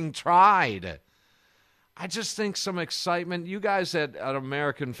not being tried. I just think some excitement. You guys at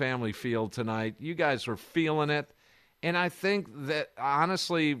American Family Field tonight, you guys were feeling it. And I think that,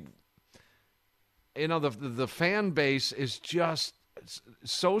 honestly, the fan base is just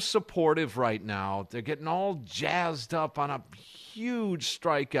so supportive right now. They're getting all jazzed up on a huge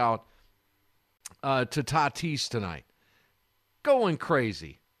strikeout to Tatis tonight. Going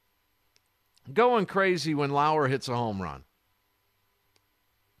crazy when Lauer hits a home run.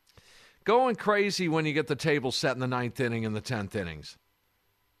 Going crazy when you get the table set in the 9th inning and the 10th innings.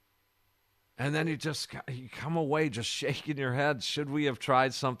 And then you come away just shaking your head. Should we have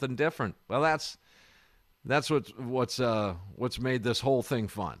tried something different? Well, that's what's made this whole thing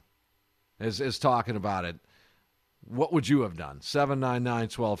fun, is talking about it. What would you have done?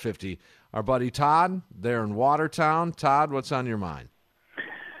 799-1250. Our buddy Todd, there in Watertown. Todd, what's on your mind?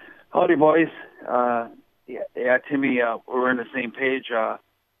 Howdy, boys. Yeah, Timmy, we're on the same page.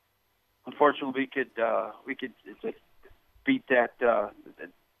 Unfortunately, we could just beat that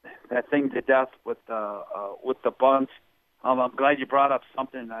thing to death with the bunts. I'm glad you brought up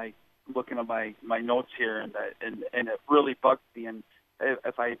something. I'm looking at my notes here, and it really bugged me. And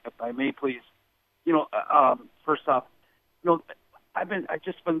if I may, please, first off, I've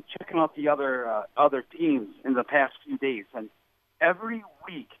just been checking out the other teams in the past few days, and every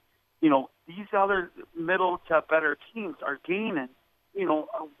week, these other middle to better teams are gaining, a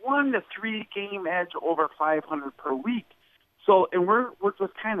 1 to 3 game edge over 500 per week. So, and we're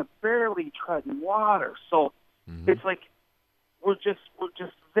just kind of barely treading water. So it's like we're just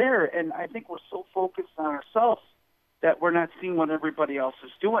there, and I think we're so focused on ourselves that we're not seeing what everybody else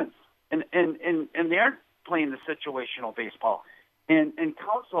is doing, and they aren't playing the situational baseball. And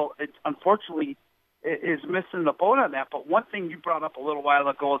Council, unfortunately, is missing the boat on that. But one thing you brought up a little while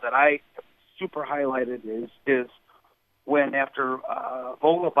ago that I super highlighted is when after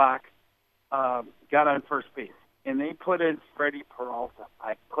Vogelbach got on first base and they put in Freddie Peralta,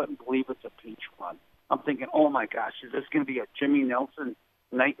 I couldn't believe it's a pinch run. I'm thinking, oh my gosh, is this going to be a Jimmy Nelson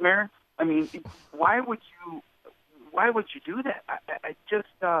nightmare? I mean, why would you do that?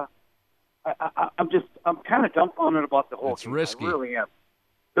 I'm kind of dumbfounded about the whole It's game. risky. I really am.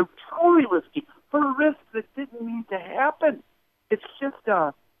 They're totally risky. for a risk that didn't need to happen. It's just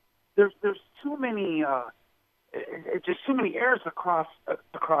there's too many too many errors across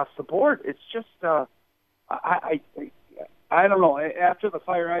the board. It's just I don't know. After the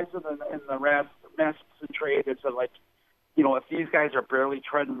Fire Eisen and the Rasmussen trade, it's like, if these guys are barely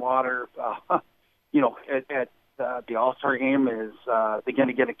treading water, at the All-Star game, is they going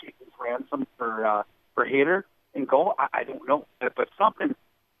to get a kicking ransom for Hader and go? I don't know, but something's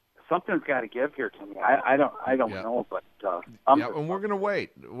got to give here to me. I don't know, but and we're going to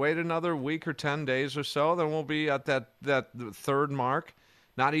wait another week or 10 days or so. Then we'll be at that third mark.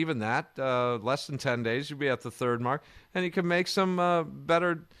 Not even that, less than 10 days. You'll be at the third mark, and you can make some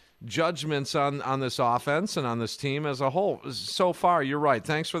better judgments on this offense and on this team as a whole. So far, you're right.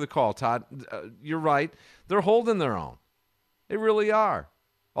 Thanks for the call, Todd. You're right. They're holding their own. They really are,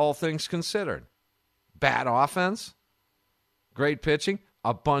 all things considered. Bad offense, great pitching,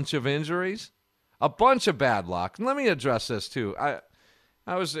 a bunch of injuries, a bunch of bad luck. And let me address this, too.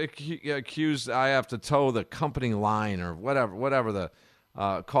 I was accused I have to toe the company line or whatever the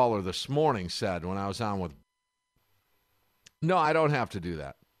caller this morning said when I was on with. No, I don't have to do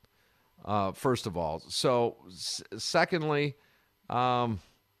that. First of all, so secondly,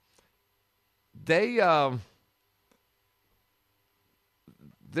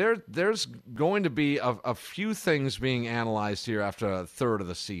 there's going to be a few things being analyzed here after a third of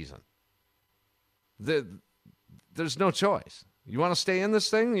the season. There's no choice. You want to stay in this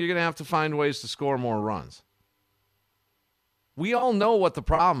thing, you're going to have to find ways to score more runs. We all know what the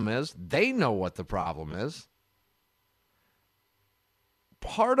problem is. They know what the problem is.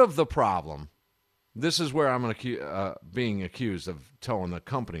 Part of the problem, this is where I'm being accused of towing the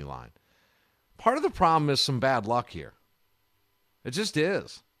company line. Part of the problem is some bad luck here. It just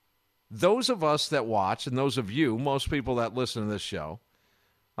is. Those of us that watch, and those of you, most people that listen to this show,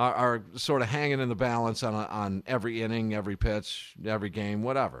 are sort of hanging in the balance on every inning, every pitch, every game,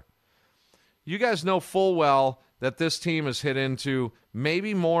 whatever. You guys know full well that this team has hit into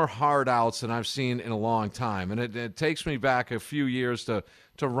maybe more hard outs than I've seen in a long time. And it takes me back a few years to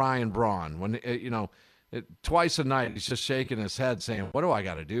Ryan Braun when, twice a night he's just shaking his head saying, what do I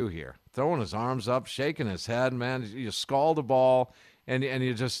got to do here? Throwing his arms up, shaking his head, man. You scald the ball, and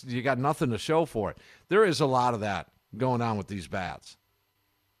you got nothing to show for it. There is a lot of that going on with these bats.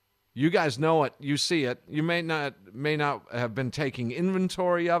 You guys know it. You see it. You may not have been taking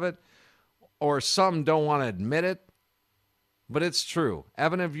inventory of it, or some don't want to admit it, but it's true.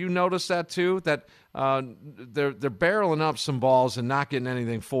 Evan, have you noticed that too? That they're barreling up some balls and not getting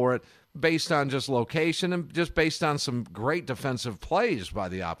anything for it based on just location and just based on some great defensive plays by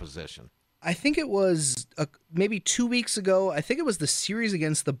the opposition. I think it was maybe 2 weeks ago. I think it was the series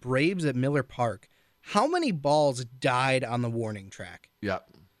against the Braves at Miller Park. How many balls died on the warning track? Yep.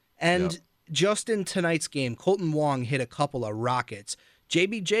 And just in tonight's game, Colton Wong hit a couple of rockets.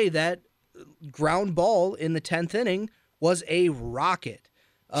 JBJ, that ground ball in the 10th inning was a rocket.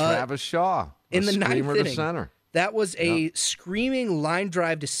 Travis Shaw in the 9th inning. To center. That was a screaming line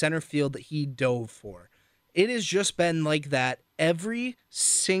drive to center field that he dove for. It has just been like that every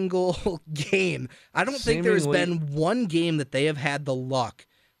single game. I don't think there has been one game that they have had the luck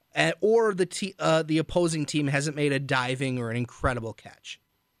or the opposing team hasn't made a diving or an incredible catch.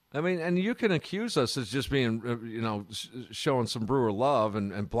 I mean, and you can accuse us as just being, showing some Brewer love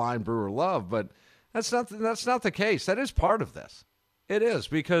and blind Brewer love, but that's not the case. That is part of this. It is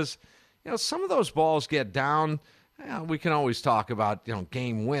because, some of those balls get down. We can always talk about,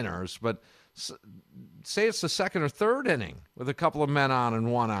 game winners, but say it's the second or third inning with a couple of men on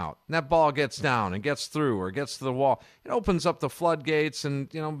and one out, and that ball gets down and gets through or gets to the wall. It opens up the floodgates and,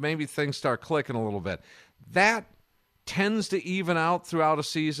 maybe things start clicking a little bit. That tends to even out throughout a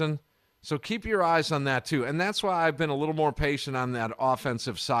season, so keep your eyes on that too. And that's why I've been a little more patient on that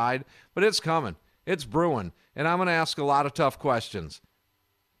offensive side, but it's coming. It's brewing, and I'm going to ask a lot of tough questions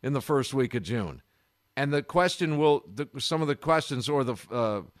in the first week of June. And the question some of the questions or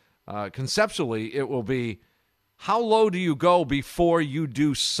the conceptually, it will be, how low do you go before you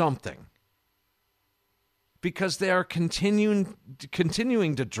do something? Because they are continuing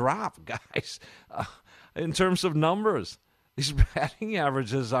to drop, guys. In terms of numbers, these batting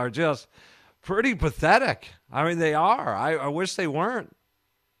averages are just pretty pathetic. I mean, they are. I wish they weren't.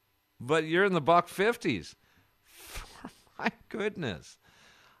 But you're in the $150s. My goodness.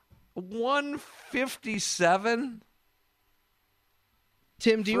 157?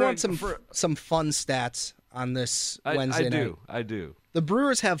 Tim, do you want some fun stats on this Wednesday night? I do. The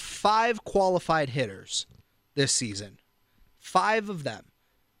Brewers have 5 qualified hitters this season. 5 of them.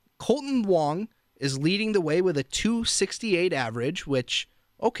 Colton Wong is leading the way with a .268 average, which,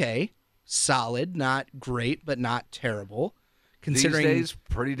 okay, solid, not great, but not terrible. These days,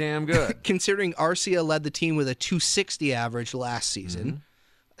 pretty damn good. Considering Arcia led the team with a 260 average last season. Mm-hmm.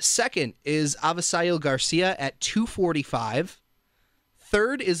 Second is Avisail Garcia at 245.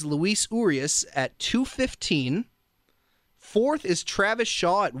 Third is Luis Urias at 215. Fourth is Travis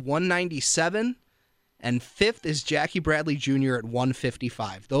Shaw at 197. And fifth is Jackie Bradley Jr. at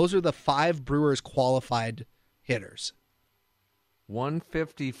 155. Those are the 5 Brewers qualified hitters.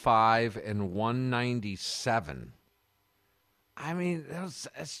 155 and 197. I mean,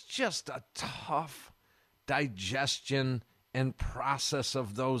 it's just a tough digestion and process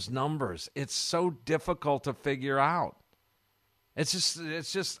of those numbers. It's so difficult to figure out. It's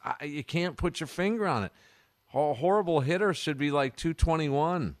just you can't put your finger on it. A horrible hitter should be like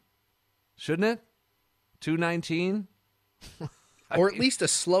 221, shouldn't it? 219? Or at least a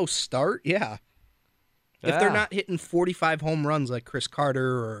slow start, yeah. If they're not hitting 45 home runs like Chris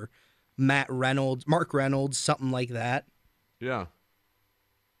Carter or Mark Reynolds, something like that. Yeah.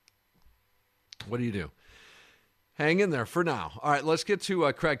 What do you do? Hang in there for now. All right, let's get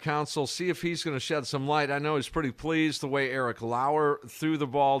to Craig Counsell, see if he's going to shed some light. I know he's pretty pleased the way Eric Lauer threw the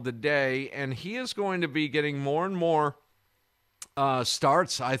ball today, and he is going to be getting more and more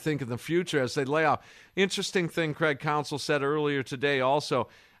starts, I think, in the future as they lay off. Interesting thing Craig Counsell said earlier today also,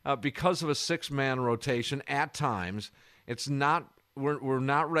 because of a 6-man rotation at times, we're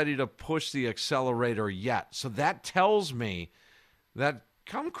not ready to push the accelerator yet. So that tells me that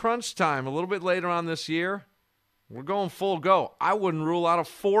come crunch time a little bit later on this year, we're going full go. I wouldn't rule out a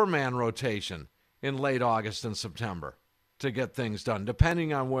 4-man rotation in late August and September to get things done,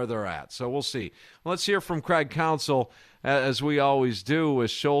 depending on where they're at. So we'll see. Let's hear from Craig Counsell, as we always do,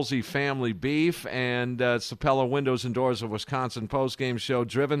 with Scholze Family Beef, and it's the Pella Windows and Doors of Wisconsin postgame show,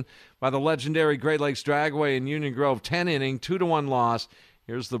 driven by the legendary Great Lakes Dragway in Union Grove. 10-inning, 2-1 loss.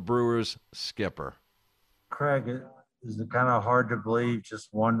 Here's the Brewers skipper. Craig, is it kind of hard to believe just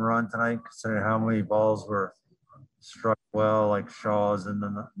one run tonight, considering how many balls were struck well, like Shaw's in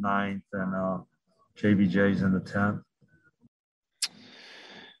the 9th and JBJ's in the 10th?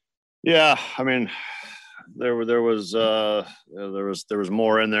 Yeah, I mean, there was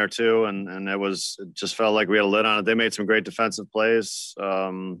more in there too, and it just felt like we had a lid on it. They made some great defensive plays,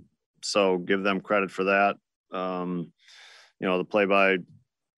 so give them credit for that. The play by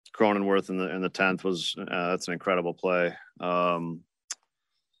Cronenworth in the 10th was that's an incredible play.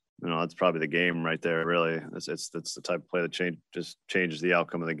 That's probably the game right there. Really, it's the type of play that just changes the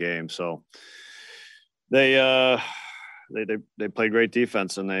outcome of the game. So they played great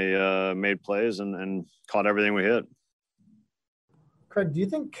defense, and they made plays and caught everything we hit. Craig, do you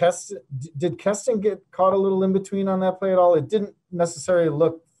think did Keston get caught a little in between on that play at all? It didn't necessarily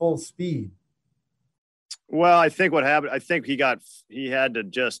look full speed. Well, I think what happened,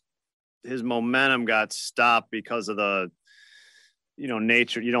 his momentum got stopped because of the,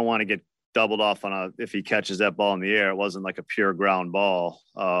 nature. You don't want to get doubled off if he catches that ball in the air. It wasn't like a pure ground ball.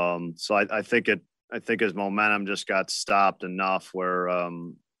 So I think his momentum just got stopped enough where,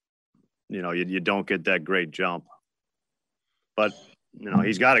 you don't get that great jump. But,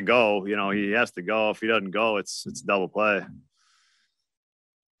 he's got to go. He has to go. If he doesn't go, it's double play.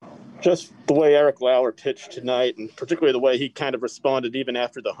 Just the way Eric Lauer pitched tonight, and particularly the way he kind of responded even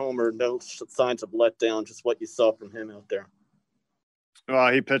after the homer, no signs of letdown, just what you saw from him out there.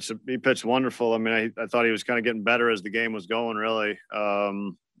 Well, he pitched wonderful. I mean, I thought he was kind of getting better as the game was going, really.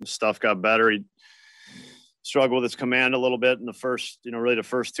 Stuff got better. He struggled with his command a little bit in the first, really the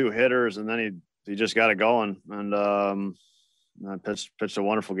first 2 hitters, and then he just got it going, and pitched a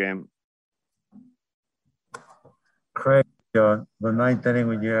wonderful game. Craig, the 9th inning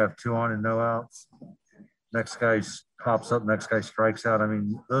when you have 2 on and no outs, next guy pops up, next guy strikes out. I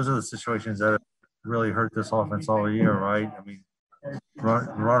mean, those are the situations that have really hurt this offense all year, right? I mean,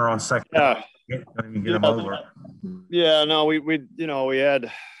 runner on second, don't even get him over. Yeah, no, we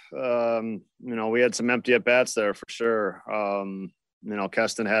had we had some empty at bats there for sure.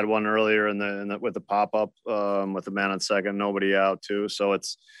 Keston had one earlier with the pop up with the man on second, nobody out too. So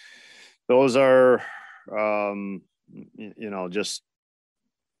those are just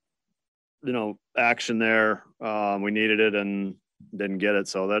action there. We needed it and didn't get it.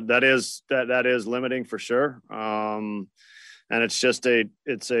 So that is limiting for sure. And it's just a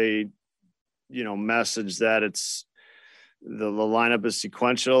message that it's the lineup is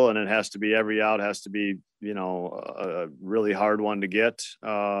sequential, and it has to be every out has to be, a really hard one to get.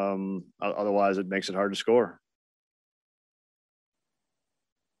 Otherwise it makes it hard to score.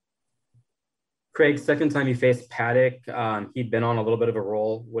 Craig, second time you faced Paddock, he'd been on a little bit of a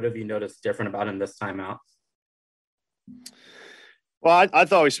roll. What have you noticed different about him this time out? Well, I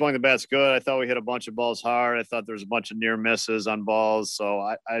thought we swung the bats good. I thought we hit a bunch of balls hard. I thought there was a bunch of near misses on balls.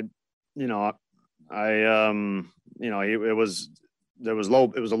 So it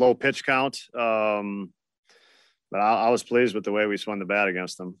was a low pitch count. But I was pleased with the way we swung the bat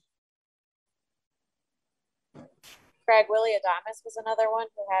against them. Craig, Willy Adames was another one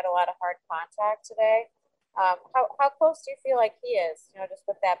who had a lot of hard contact today. How close do you feel like he is, just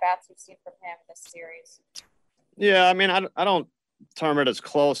with that bats you've seen from him this series? Yeah, I mean, I don't term it as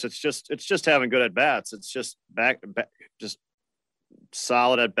close. It's just having good at bats. It's just just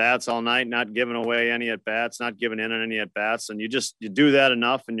solid at bats all night, not giving away any at bats, not giving in on any at bats. And you do that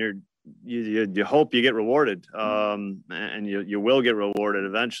enough and you hope you get rewarded. And you will get rewarded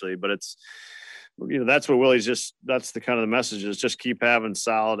eventually, but it's, that's what Willie's that's the kind of the message is just keep having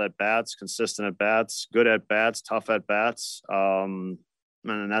solid at bats, consistent at bats, good at bats, tough at bats. And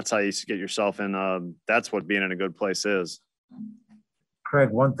that's how you get yourself in. That's what being in a good place is. Craig,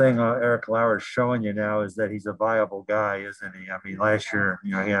 one thing Eric Lauer is showing you now is that he's a viable guy, isn't he? I mean, last year,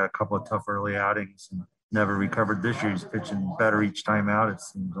 he had a couple of tough early outings and never recovered. This year, he's pitching better each time out, it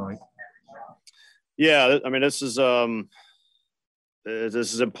seems like. Yeah, I mean, this is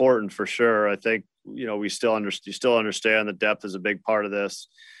important for sure. I think, you still understand the depth is a big part of this.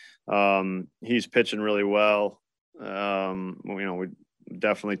 He's pitching really well. We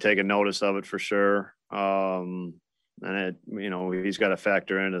definitely taken notice of it for sure. And he's got to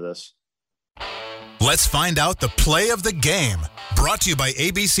factor into this. Let's find out the play of the game. Brought to you by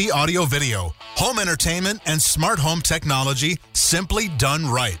ABC Audio Video. Home entertainment and smart home technology simply done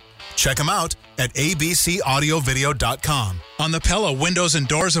right. Check them out at abcaudiovideo.com. On the Pella Windows and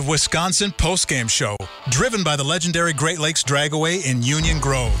Doors of Wisconsin postgame show, driven by the legendary Great Lakes Dragaway in Union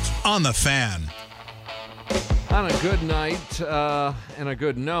Grove. On the Fan. On a good night and a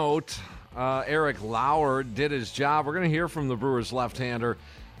good note, Eric Lauer did his job. We're going to hear from the Brewers left-hander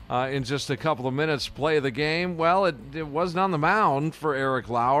in just a couple of minutes. Play of the game. Well, it wasn't on the mound for Eric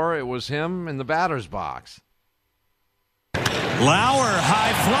Lauer. It was him in the batter's box. Lauer,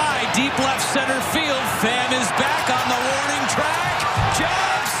 high fly, deep left center field. Pham is back on the warning track.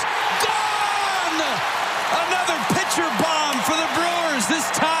 Jumps, gone! Another pitcher bomb for the Brewers. This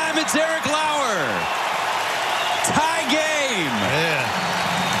time it's Eric Lauer. Tie game. Yeah.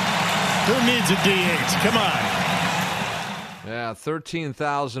 Who needs a DH? Come on. Yeah,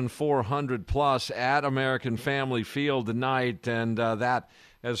 13,400 plus at American Family Field tonight, and that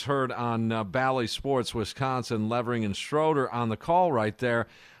as heard on Bally Sports Wisconsin. Levering and Schroeder on the call right there.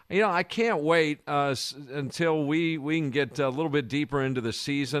 I can't wait until we can get a little bit deeper into the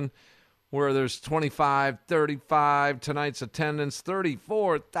season where there's 25, 35, tonight's attendance,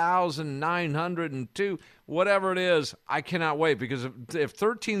 34,902, whatever it is. I cannot wait because if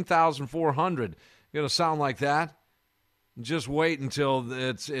 13,400 going to sound like that, just wait until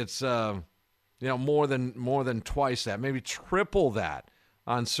it's more than twice that, maybe triple that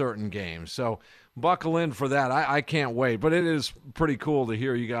on certain games. So buckle in for that. I can't wait, but it is pretty cool to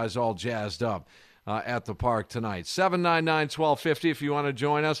hear you guys all jazzed up at the park tonight. 799-1250 if you want to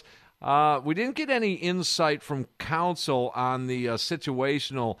join us. We didn't get any insight from Counsell on the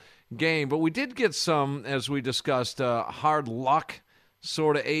situational game, but we did get some, as we discussed, hard luck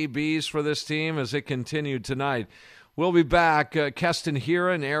sort of ABs for this team as it continued tonight. We'll be back. Keston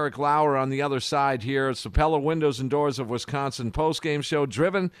Hiura and Eric Lauer on the other side here. It's the Pella Windows and Doors of Wisconsin postgame show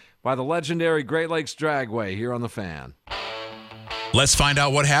driven by the legendary Great Lakes Dragway here on The Fan. Let's find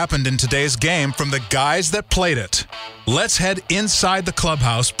out what happened in today's game from the guys that played it. Let's head inside the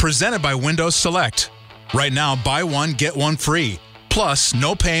clubhouse presented by Windows Select. Right now, buy one, get one free. Plus,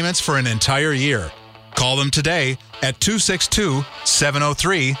 no payments for an entire year. Call them today at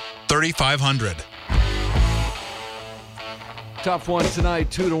 262-703-3500. Tough one tonight,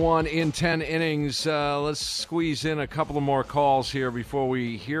 2-1 in 10 innings. Let's squeeze in a couple of more calls here before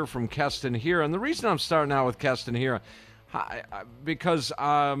we hear from Keston Hiura. And the reason I'm starting out with Keston Hiura, because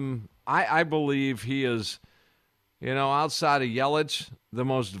I believe he is, outside of Yelich, the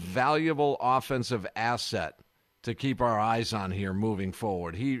most valuable offensive asset to keep our eyes on here moving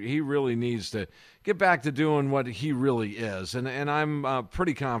forward. He really needs to get back to doing what he really is, and I'm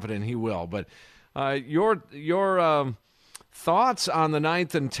pretty confident he will. But your thoughts on the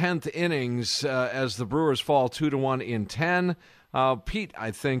 9th and 10th innings as the Brewers fall 2-1 in 10. Pete,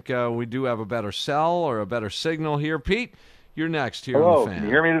 I think we do have a better sell or a better signal here. Pete, you're next here on The Fan. Can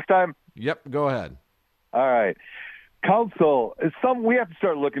you hear me this time? Yep, go ahead. All right. Counsell, we have to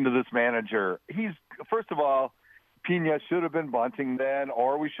start looking to this manager. First of all, Pena should have been bunting then,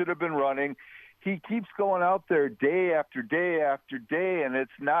 or we should have been running. He keeps going out there day after day after day, and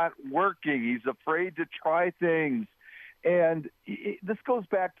it's not working. He's afraid to try things. And this goes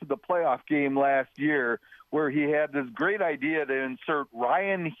back to the playoff game last year where he had this great idea to insert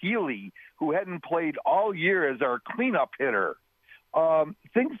Ryan Healy, who hadn't played all year, as our cleanup hitter.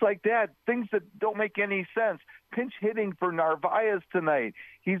 Things like that, things that don't make any sense. Pinch hitting for Narvaez tonight.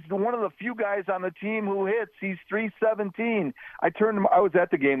 He's one of the few guys on the team who hits. He's 317. I was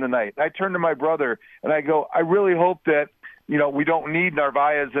at the game tonight. I turned to my brother and I go, I really hope that, we don't need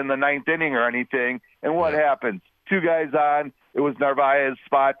Narvaez in the ninth inning or anything. And what happens? Two guys on. It was Narvaez's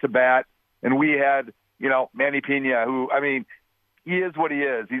spot to bat. And we had, Manny Pena, who, he is what he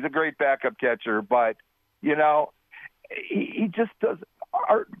is. He's a great backup catcher, but, he just does.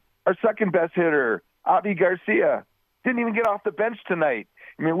 Our second best hitter, Avi Garcia, didn't even get off the bench tonight.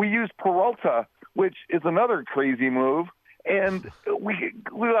 We used Peralta, which is another crazy move, and we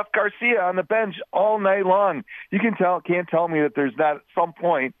left Garcia on the bench all night long. You can't tell me that there's not some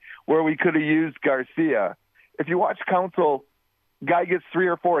point where we could have used Garcia. If you watch Counsell, guy gets 3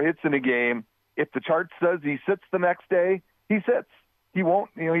 or 4 hits in a game. If the chart says he sits the next day, he sits. He won't.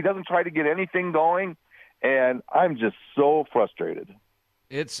 He doesn't try to get anything going. And I'm just so frustrated.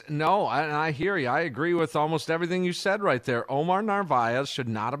 I hear you. I agree with almost everything you said right there. Omar Narvaez should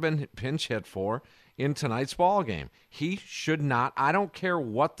not have been pinch hit for in tonight's ball game. He should not. I don't care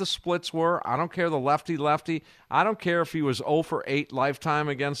what the splits were. I don't care the lefty-lefty. I don't care if he was 0 for 8 lifetime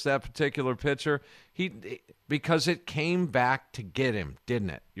against that particular pitcher. Because it came back to get him,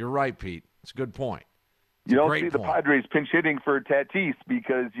 didn't it? You're right, Pete. It's a good point. You don't see the Padres pinch hitting for Tatis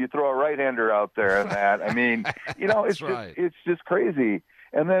because you throw a right-hander out there and that. It's just crazy.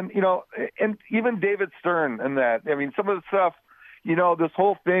 And then, and even David Stern and that. Some of the stuff, this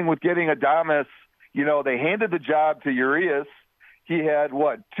whole thing with getting Adames, they handed the job to Urias. He had,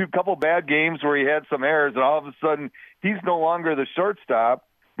 couple bad games where he had some errors, and all of a sudden he's no longer the shortstop.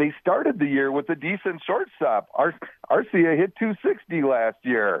 They started the year with a decent shortstop. Arcia hit 260 last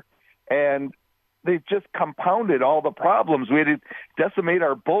year. And they've just compounded all the problems. We had to decimate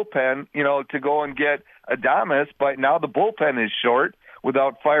our bullpen, to go and get Adames, but now the bullpen is short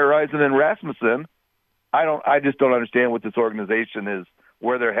without Feyereisen and Rasmussen. I just don't understand what this organization is,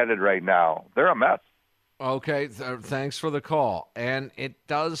 where they're headed right now. They're a mess. Okay, thanks for the call. And it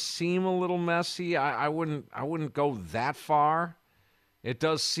does seem a little messy. I wouldn't go that far. It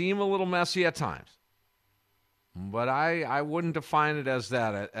does seem a little messy at times. But I wouldn't define it as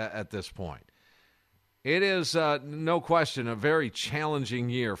that at this point. It is, no question, a very challenging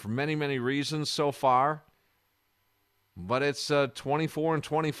year for many, many reasons so far. But it's a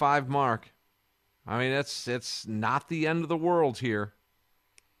 24-25 mark. It's not the end of the world here.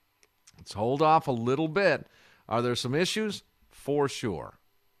 Let's hold off a little bit. Are there some issues? For sure.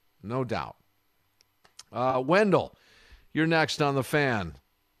 No doubt. Wendell, you're next on the Fan.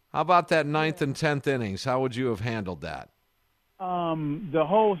 How about that 9th and 10th innings? How would you have handled that? The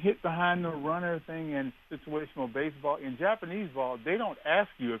whole hit behind the runner thing in situational baseball, in Japanese ball, they don't ask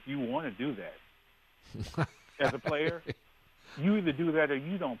you if you want to do that. As a player, you either do that or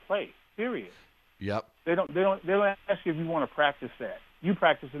you don't play. Period. Yep. They don't ask you if you want to practice that. You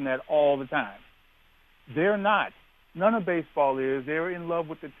practicing that all the time. They're not. None of baseball is. They're in love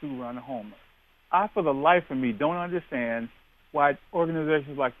with the 2-run homer. I, for the life of me, don't understand why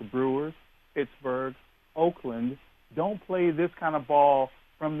organizations like the Brewers, Pittsburgh, Oakland don't play this kind of ball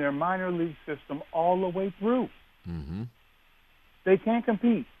from their minor league system all the way through. Mm-hmm. They can't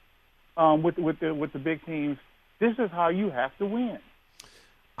compete with the big teams. This is how you have to win.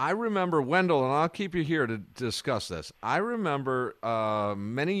 I remember, Wendell, and I'll keep you here to discuss this. I remember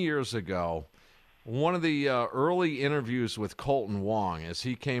many years ago, one of the early interviews with Colton Wong as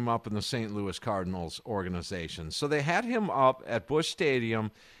he came up in the St. Louis Cardinals organization. So they had him up at Busch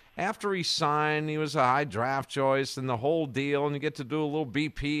Stadium. After he signed, he was a high draft choice and the whole deal, and you get to do a little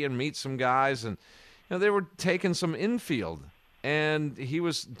BP and meet some guys. And they were taking some infield, and he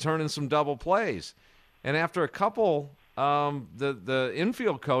was turning some double plays. And after a couple, the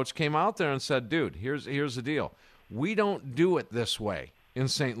infield coach came out there and said, dude, here's the deal. We don't do it this way in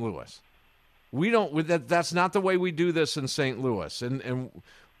St. Louis. That's not the way we do this in St. Louis. And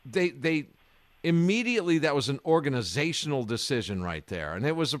they immediately, that was an organizational decision right there. And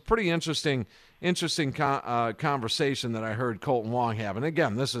it was a pretty interesting conversation that I heard Colton Wong have. And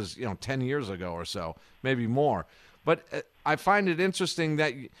again, this is 10 years ago or so, maybe more. But I find it interesting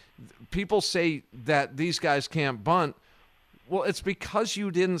that people say that these guys can't bunt. Well, it's because you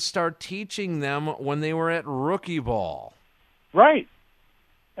didn't start teaching them when they were at rookie ball. Right.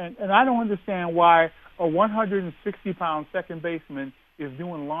 And I don't understand why a 160-pound second baseman is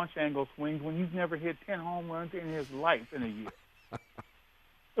doing launch angle swings when he's never hit 10 home runs in his life in a year.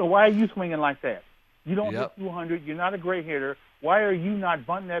 So why are you swinging like that? You don't hit 200. You're not a great hitter. Why are you not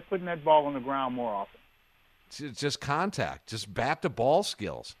putting that ball on the ground more often? It's just contact, just bat-to-ball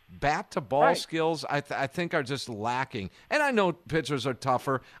skills. Bat-to-ball skills, I think, are just lacking. And I know pitchers are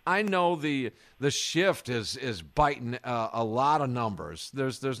tougher. I know the shift is biting a lot of numbers.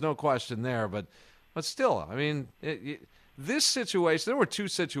 There's no question there. But still, I mean, this situation, there were two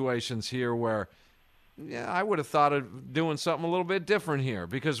situations here where, I would have thought of doing something a little bit different here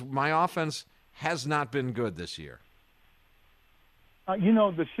because my offense has not been good this year.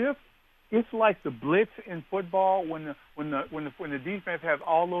 The shift. It's like the blitz in football when the defense has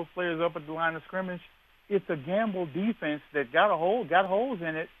all those players up at the line of scrimmage. It's a gamble defense that got holes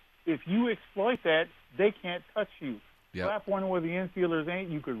in it. If you exploit that, they can't touch you. Yep. Slap one where the infielders ain't,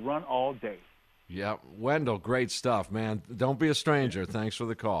 you could run all day. Yeah, Wendell, great stuff, man. Don't be a stranger. Thanks for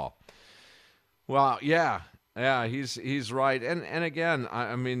the call. Well, yeah, he's right. And again,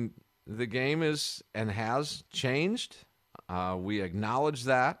 I mean, the game is and has changed. We acknowledge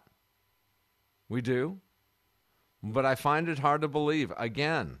that. We do. But I find it hard to believe,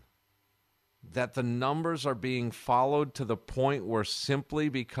 again, that the numbers are being followed to the point where simply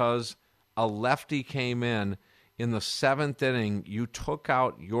because a lefty came in the seventh inning, you took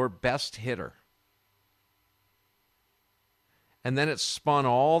out your best hitter. And then it spun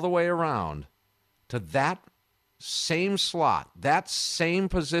all the way around to that same slot, that same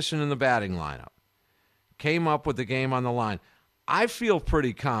position in the batting lineup, came up with the game on the line. I feel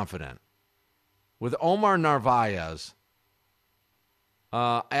pretty confident with Omar Narvaez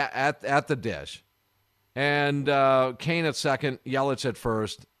at the dish, and Kane at second, Yelich at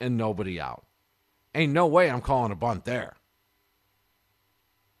first, and nobody out. Ain't no way I'm calling a bunt there.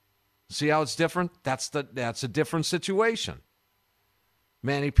 See how it's different? That's a different situation.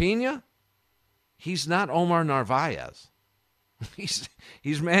 Manny Pena, he's not Omar Narvaez. He's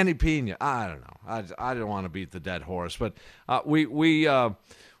Manny Pena. I don't know. I don't want to beat the dead horse, but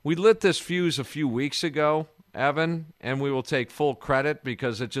we lit this fuse a few weeks ago, Evan, and we will take full credit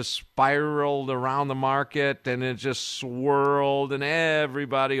because it just spiraled around the market and it just swirled, and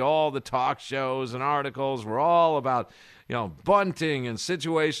everybody, all the talk shows and articles were all about, bunting and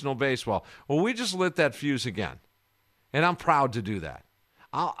situational baseball. Well, we just lit that fuse again, and I'm proud to do that.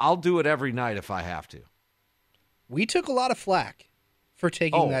 I'll do it every night if I have to. We took a lot of flack for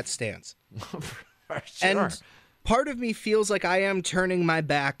taking that stance. Sure. And part of me feels like I am turning my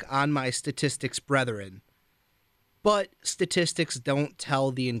back on my statistics brethren. But statistics don't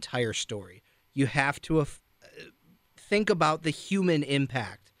tell the entire story. You have to think about the human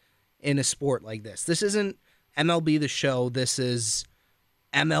impact in a sport like this. This isn't MLB The Show. This is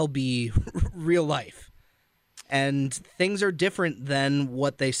MLB real life. And things are different than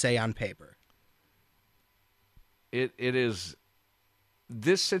what they say on paper. It is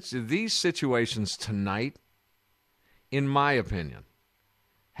these situations tonight, in my opinion,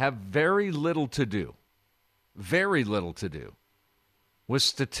 have very little to do with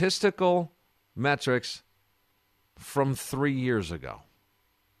statistical metrics from 3 years ago.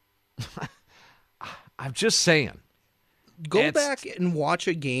 I'm just saying. Go back and watch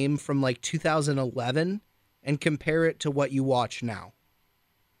a game from like 2011 and compare it to what you watch now.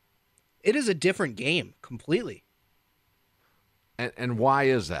 It is a different game completely. And why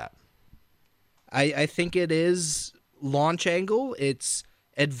is that? I think it is launch angle. It's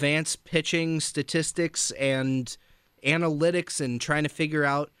advanced pitching statistics and analytics and trying to figure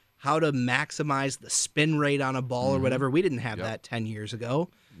out how to maximize the spin rate on a ball or whatever. We didn't have that 10 years ago.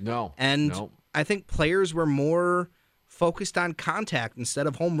 No. And I think players were more focused on contact instead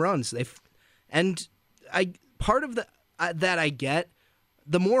of home runs. Part of that I get.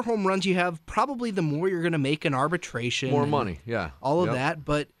 The more home runs you have, probably the more you're going to make in arbitration. More money, yeah. All of that.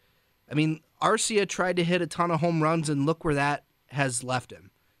 But, I mean, Arcia tried to hit a ton of home runs, and look where that has left him.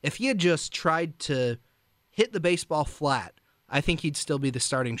 If he had just tried to hit the baseball flat, I think he'd still be the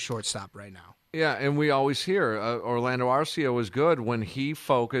starting shortstop right now. Yeah, and we always hear Orlando Arcia was good when he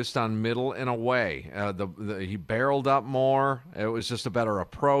focused on middle and away. He barreled up more. It was just a better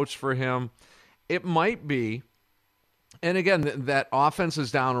approach for him. It might be... And again, that offense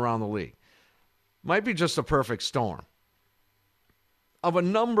is down around the league. Might be just a perfect storm of a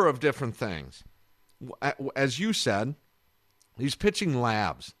number of different things. As you said, these pitching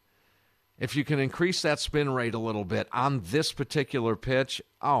labs, if you can increase that spin rate a little bit on this particular pitch,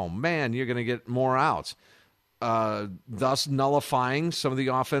 oh, man, you're going to get more outs, thus nullifying some of the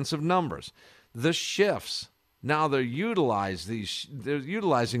offensive numbers. The shifts, now they're utilizing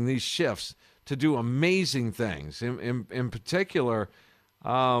these shifts to do amazing things. In particular,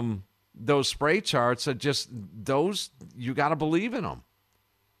 those spray charts are just those, you got to believe in them.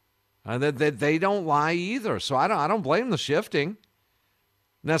 They don't lie either. So I don't blame the shifting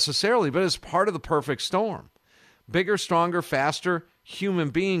necessarily, but it's part of the perfect storm. Bigger, stronger, faster human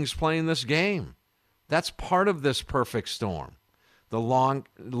beings playing this game. That's part of this perfect storm. The long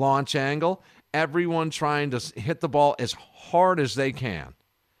launch angle, everyone trying to hit the ball as hard as they can.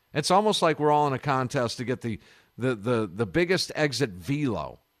 It's almost like we're all in a contest to get the biggest exit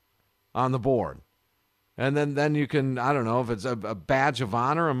velo on the board. And then you can, I don't know if it's a badge of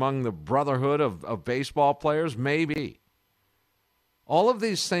honor among the brotherhood of baseball players, maybe. All of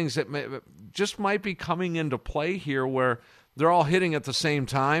these things that just might be coming into play here where they're all hitting at the same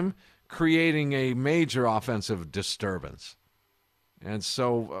time, creating a major offensive disturbance. And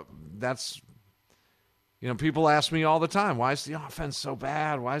so that's, people ask me all the time, why is the offense so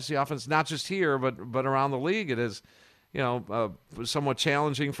bad? Why is the offense not just here, but around the league? It is, somewhat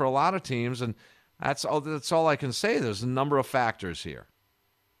challenging for a lot of teams. And that's all I can say. There's a number of factors here.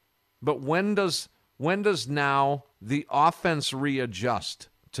 But when does now the offense readjust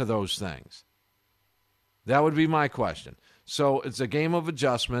to those things? That would be my question. So it's a game of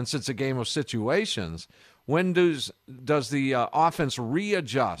adjustments. It's a game of situations. When does the offense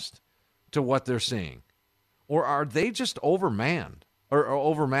readjust to what they're seeing? Or are they just overmanned or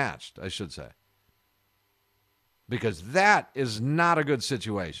overmatched, I should say? Because that is not a good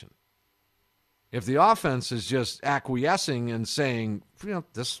situation. If the offense is just acquiescing and saying,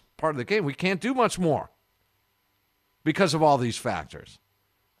 this part of the game, we can't do much more because of all these factors.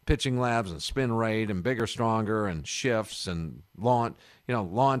 Pitching labs and spin rate and bigger, stronger and shifts and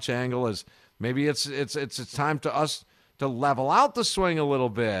launch angle is maybe it's time to us to level out the swing a little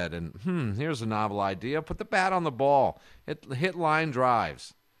bit. And here's a novel idea. Put the bat on the ball. Hit line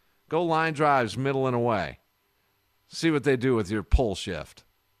drives. Go line drives middle and away. See what they do with your pull shift.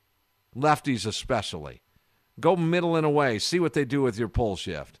 Lefties especially. Go middle and away. See what they do with your pull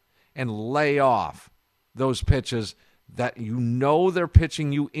shift. And lay off those pitches that they're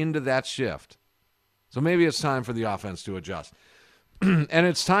pitching you into that shift. So maybe it's time for the offense to adjust. And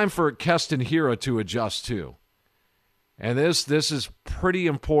it's time for Keston Hiura to adjust too. And this is pretty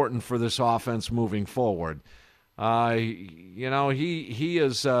important for this offense moving forward. He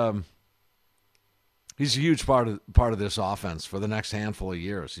is he's a huge part of this offense for the next handful of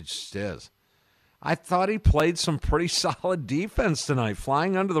years. He just is. I thought he played some pretty solid defense tonight,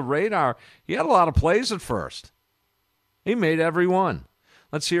 flying under the radar. He had a lot of plays at first. He made every one.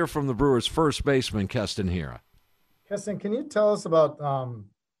 Let's hear from the Brewers' first baseman, Keston Hiura. Keston, can you tell us about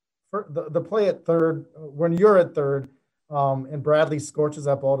the play at third, when you're at third, and Bradley scorches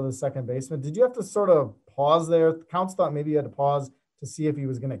that ball to the second baseman? Did you have to sort of pause there? Counts thought maybe you had to pause to see if he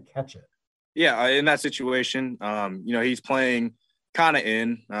was going to catch it. Yeah, in that situation, he's playing kind of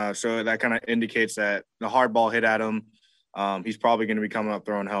in, so that kind of indicates that the hard ball hit at him. He's probably going to be coming up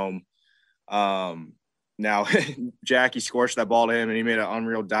throwing home. Now, Jackie scorched that ball to him, and he made an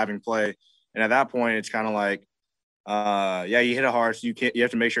unreal diving play. And at that point, it's kind of like, you hit it hard, so you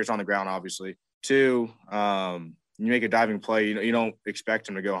have to make sure it's on the ground, obviously. Two, you make a diving play, you don't expect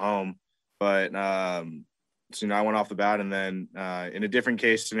him to go home. But, I went off the bat, and then in a different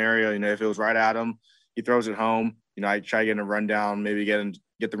case scenario, if it was right at him, he throws it home. I try getting a rundown, maybe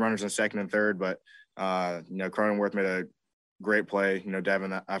get the runners in second and third. But, Cronenworth made a great play,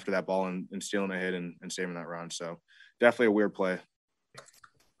 diving after that ball and stealing a hit and saving that run. So definitely a weird play.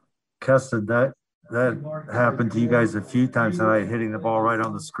 Keston, that happened to you guys a few times tonight, hitting the ball right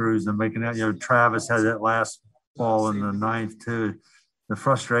on the screws and making that. Travis had that last ball in the ninth too. The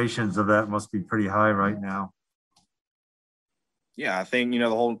frustrations of that must be pretty high right now. Yeah, I think the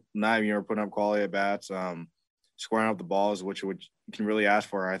whole night we're putting up quality at bats, squaring up the balls, which you can really ask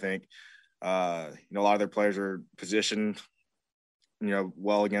for. I think a lot of their players are positioned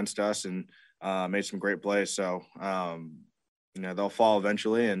well against us and made some great plays. So, they'll fall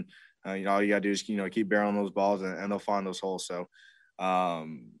eventually. And, all you got to do is, keep barreling those balls and they'll find those holes. So, I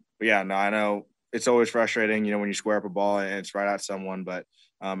know it's always frustrating, when you square up a ball and it's right at someone. But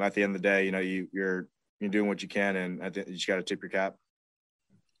at the end of the day, you're doing what you can, and you just got to tip your cap.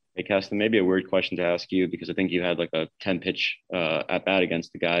 Hey, Keston, maybe a weird question to ask you because I think you had like a 10-pitch at bat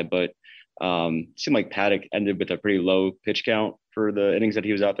against the guy, but it seemed like Paddock ended with a pretty low pitch count for the innings that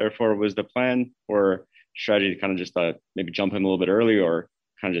he was out there for. Was the plan or strategy to kind of just maybe jump him a little bit early or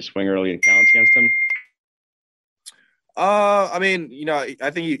kind of just swing early in counts against him? I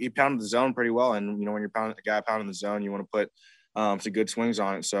think he pounded the zone pretty well. And, when you're a guy pounding the zone, you want to put some good swings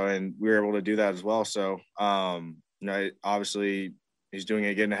on it. So, and we were able to do that as well. So, obviously he's doing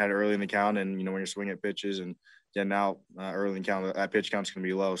it, getting ahead early in the count. And, when you're swinging at pitches and getting out early in the count, that pitch count's going to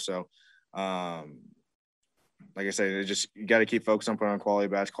be low. So, like I said, you got to keep focused on putting on quality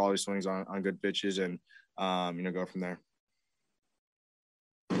bats, quality swings on good pitches, and go from there.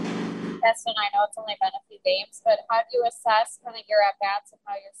 Keston, I know it's only been a few games, but how do you assess kind of your at bats and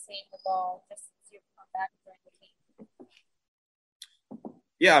how you're seeing the ball just since you've come back during the team?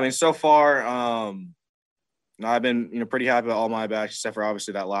 Yeah, I mean, so far, I've been pretty happy with all my bats except for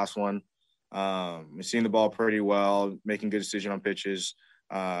obviously that last one. I'm seeing the ball pretty well, making good decisions on pitches.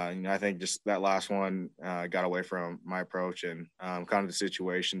 I think just that last one got away from my approach and kind of the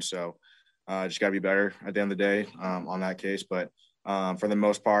situation. So just got to be better at the end of the day on that case. But for the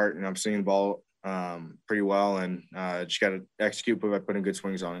most part, I'm seeing the ball pretty well, and just got to execute by putting good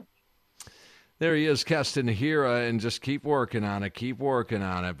swings on it. There he is, Keston Hiura, and just keep working on it. Keep working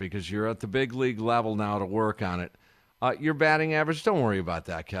on it because you're at the big league level now to work on it. Your batting average, don't worry about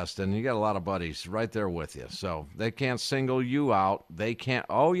that, Keston. You got a lot of buddies right there with you. So they can't single you out. They can't.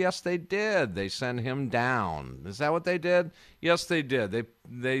 Oh, yes, they did. They sent him down. Is that what they did? Yes, they did.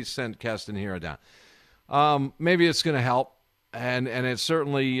 They sent Keston Hiura down. Maybe it's going to help. And it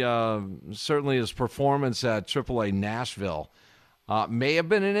certainly his performance at AAA Nashville may have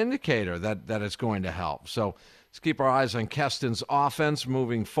been an indicator that it's going to help. So let's keep our eyes on Keston's offense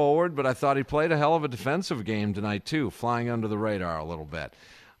moving forward. But I thought he played a hell of a defensive game tonight too, flying under the radar a little bit.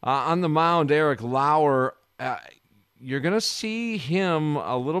 On the mound, Eric Lauer, you're going to see him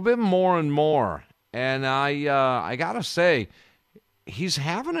a little bit more and more. And I got to say, he's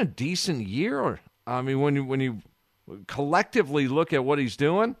having a decent year. I mean, when you collectively look at what he's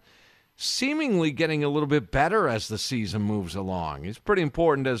doing, seemingly getting a little bit better as the season moves along. He's pretty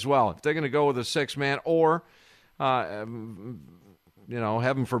important as well. If they're going to go with a 6-man or, heaven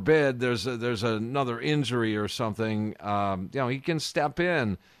forbid, there's another injury or something, he can step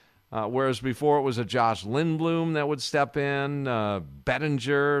in. Whereas before it was a Josh Lindblom that would step in.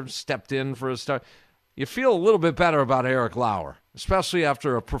 Bettinger stepped in for a start. You feel a little bit better about Eric Lauer, especially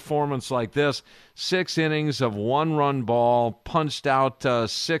after a performance like this. 6 innings of 1-run ball, punched out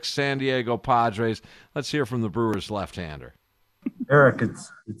 6 San Diego Padres. Let's hear from the Brewers' left-hander. Eric,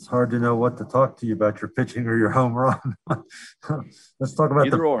 it's hard to know what to talk to you about, your pitching or your home run. Let's talk about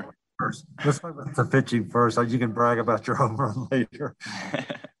either or first. Let's talk about the pitching first. You can brag about your home run later.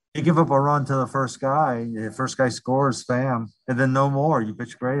 You give up a run to the first guy. The first guy scores, Pham, and then no more. You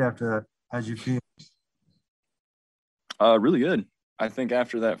pitch great after that. How'd you feel? Really good. I think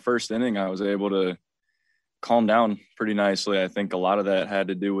after that first inning, I was able to calm down pretty nicely. I think a lot of that had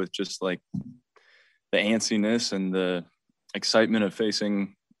to do with just like the antsiness and the excitement of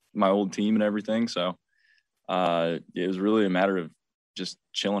facing my old team and everything. So it was really a matter of just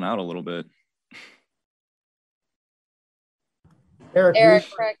chilling out a little bit. Eric,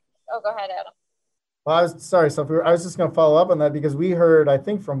 Craig. Oh, go ahead, Adam. Well, I was sorry, Sophie. I was just going to follow up on that because we heard, I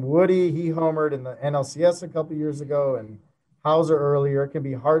think, from Woody, he homered in the NLCS a couple years ago, and Hauser earlier. It can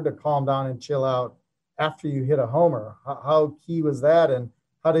be hard to calm down and chill out after you hit a homer. How key was that, and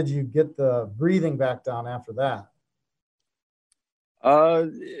how did you get the breathing back down after that?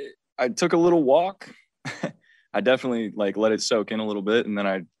 I took a little walk. I definitely let it soak in a little bit, and then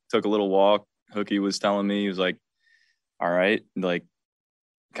I took a little walk. Hookie was telling me, he was like, all right,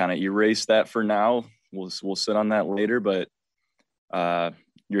 kind of erase that for now. We'll sit on that later, but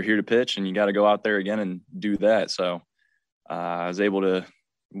you're here to pitch and you got to go out there again and do that. So I was able to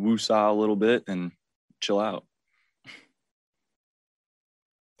woo-saw a little bit and chill out.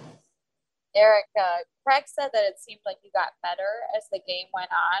 Eric, Craig said that it seemed like you got better as the game went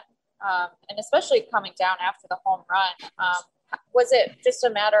on, and especially coming down after the home run. Was it just a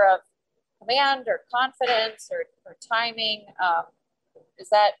matter of command or confidence or timing? Is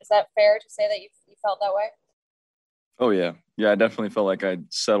that fair to say that you felt that way? Oh, yeah. Yeah, I definitely felt like I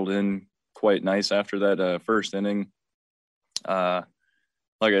settled in quite nice after that first inning. Like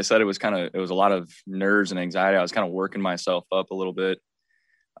I said, it was a lot of nerves and anxiety. I was kind of working myself up a little bit.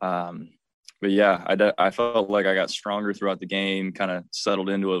 But yeah, I felt like I got stronger throughout the game, kind of settled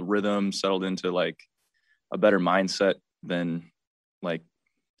into a rhythm, settled into a better mindset than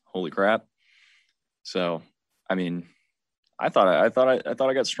holy crap. So, I mean, I thought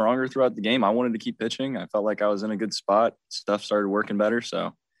I got stronger throughout the game. I wanted to keep pitching. I felt like I was in a good spot. Stuff started working better.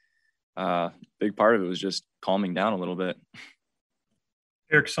 So, big part of it was just calming down a little bit.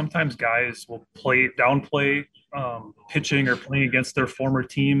 Eric, sometimes guys will downplay pitching or playing against their former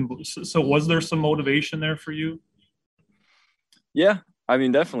team. So was there some motivation there for you? Yeah, I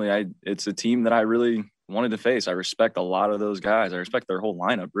mean, definitely. It's a team that I really wanted to face. I respect a lot of those guys. I respect their whole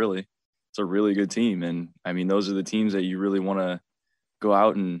lineup, really. It's a really good team. And, I mean, those are the teams that you really want to go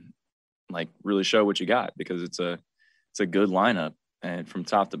out and, really show what you got because it's a good lineup and from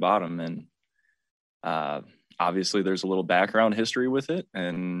top to bottom. And, obviously there's a little background history with it,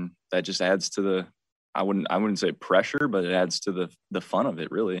 and that just adds to the, I wouldn't say pressure, but it adds to the fun of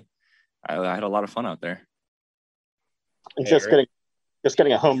it. Really, I had a lot of fun out there. And just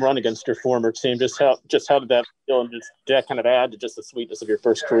getting a home run against your former team, just how did that feel, and did that kind of add to just the sweetness of your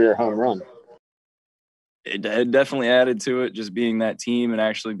first career home run? It definitely added to it, just being that team and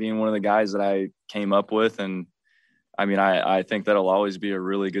actually being one of the guys that I came up with. And I mean, I think that'll always be a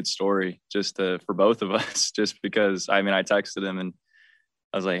really good story just for both of us, just because, I mean, I texted him and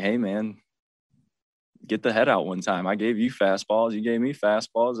I was like, hey man, get the head out one time. I gave you fastballs. You gave me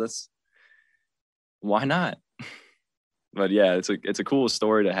fastballs. Why not? But yeah, it's a cool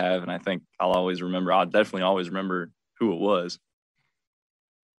story to have. And I think I'll definitely always remember who it was.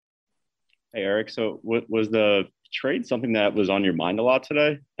 Hey, Eric. So was the trade something that was on your mind a lot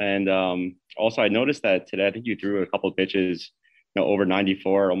today? And also I noticed that today, I think you threw a couple of pitches, over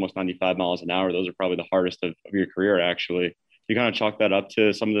 94, almost 95 miles an hour. Those are probably the hardest of your career, actually. Do you kind of chalk that up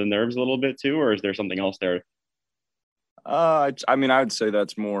to some of the nerves a little bit too, or is there something else there? I mean, I would say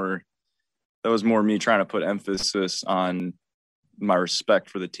that was more me trying to put emphasis on my respect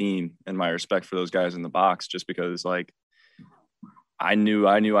for the team and my respect for those guys in the box, just because like I knew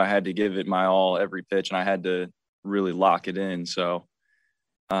I had to give it my all every pitch, and I had to really lock it in. So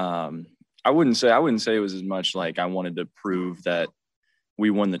I wouldn't say it was as much like I wanted to prove that we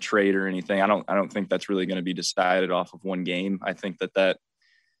won the trade or anything. I don't think that's really going to be decided off of one game. I think that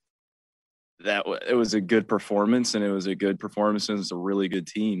it was a good performance, and it was a good performance, and it's a really good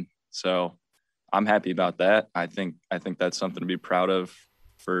team. So I'm happy about that. I think that's something to be proud of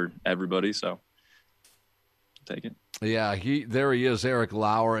for everybody. So take it. Yeah, there he is, Eric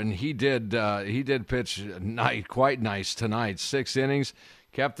Lauer, and he did pitch quite nice tonight. 6 innings,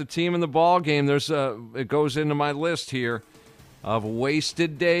 kept the team in the ball game. It goes into my list here of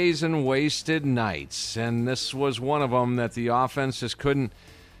wasted days and wasted nights, and this was one of them that the offense just couldn't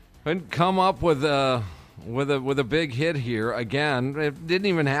come up with a big hit here. Again, it didn't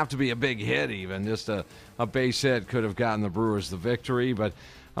even have to be a big hit, even just a base hit could have gotten the Brewers the victory, but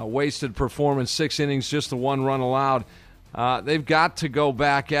wasted performance. 6 innings, just the 1 run allowed. They've got to go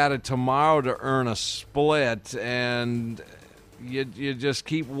back at it tomorrow to earn a split, and you just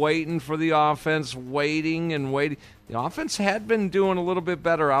keep waiting for the offense, waiting and waiting. The offense had been doing a little bit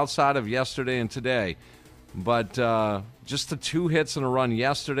better outside of yesterday and today, but just the 2 hits and a run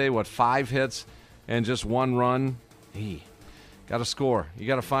yesterday, 5 hits and just 1 run. Got to score. You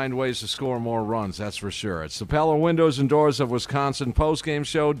got to find ways to score more runs, that's for sure. It's the Pella Windows and Doors of Wisconsin postgame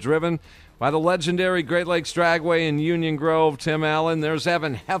show, driven by the legendary Great Lakes Dragway in Union Grove. Tim Allen, there's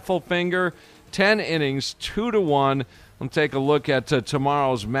Evan Heffelfinger, 10 innings, 2-1. Let's take a look at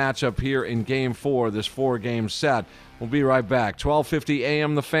tomorrow's matchup here in Game 4, this 4-game set. We'll be right back. 1250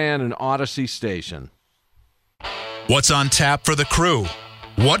 AM The Fan and Odyssey Station. What's on tap for the Crew?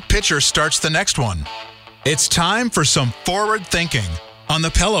 What pitcher starts the next one? It's time for some forward thinking on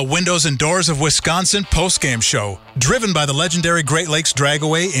the Pella Windows and Doors of Wisconsin postgame show, driven by the legendary Great Lakes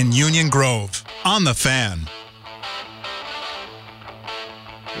Dragway in Union Grove. On The Fan.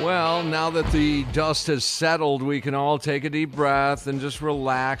 Well, now that the dust has settled, we can all take a deep breath and just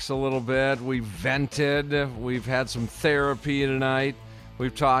relax a little bit. We've vented. We've had some therapy tonight.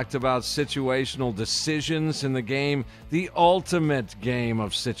 We've talked about situational decisions in the game, the ultimate game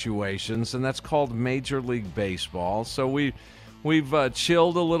of situations, and that's called Major League Baseball. So we've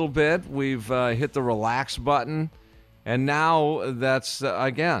chilled a little bit. We've hit the relax button, and now that's,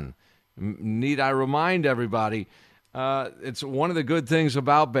 again, need I remind everybody, it's one of the good things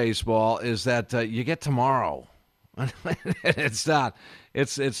about baseball is that you get tomorrow. It's not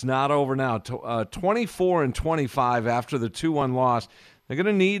over now. 24-25 after the 2-1 loss. They're going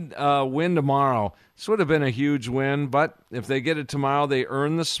to need a win tomorrow. This would have been a huge win, but if they get it tomorrow, they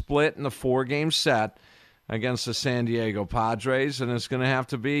earn the split in the 4-game set against the San Diego Padres, and it's going to have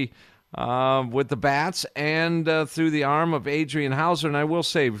to be with the bats and through the arm of Adrian Hauser. And I will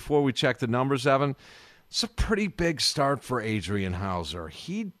say, before we check the numbers, Evan, it's a pretty big start for Adrian Hauser.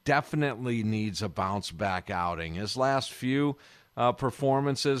 He definitely needs a bounce-back outing. His last few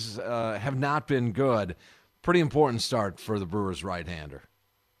performances have not been good. Pretty important start for the Brewers right-hander.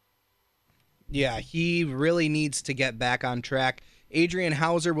 Yeah, he really needs to get back on track. Adrian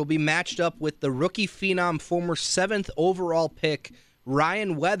Hauser will be matched up with the rookie phenom, former 7th overall pick,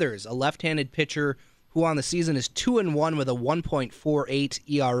 Ryan Weathers, a left-handed pitcher who on the season is 2-1 with a 1.48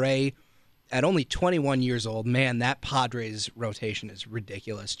 ERA. At only 21 years old, man, that Padres rotation is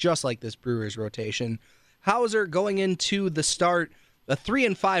ridiculous, just like this Brewers rotation. Hauser going into the start, a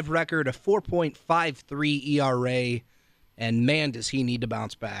 3-5 record, a 4.53 ERA, and man, does he need to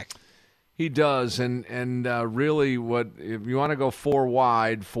bounce back. He does, and really, if you want to go 4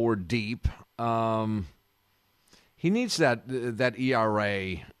 wide, 4 deep, he needs that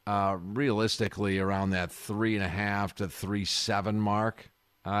ERA realistically around that 3.5 to 3.7 mark.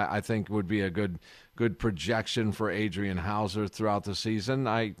 I think would be a good projection for Adrian Hauser throughout the season.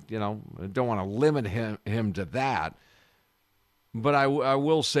 I don't want to limit him to that. But I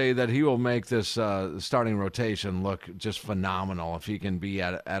will say that he will make this starting rotation look just phenomenal if he can be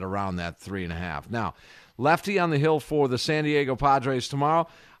at around that 3.5. Now, lefty on the hill for the San Diego Padres tomorrow,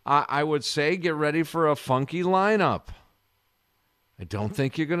 I would say get ready for a funky lineup. I don't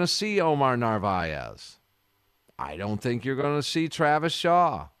think you're going to see Omar Narvaez. I don't think you're going to see Travis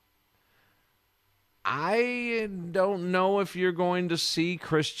Shaw. I don't know if you're going to see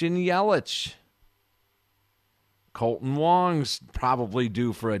Christian Yelich. Colton Wong's probably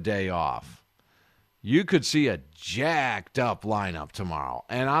due for a day off. You could see a jacked up lineup tomorrow,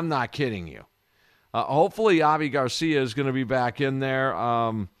 and I'm not kidding you. Hopefully Avi Garcia is going to be back in there.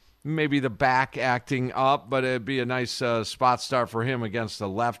 Maybe the back acting up, but it'd be a nice spot start for him against the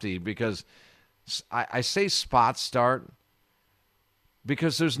lefty, because I say spot start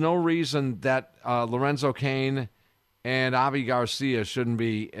because there's no reason that Lorenzo Cain and Avi Garcia shouldn't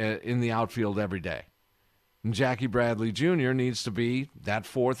be in the outfield every day. And Jackie Bradley Jr. needs to be that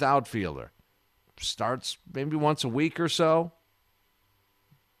 4th outfielder. Starts maybe once a week or so.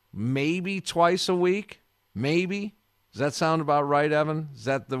 Maybe twice a week. Maybe. Does that sound about right, Evan? Is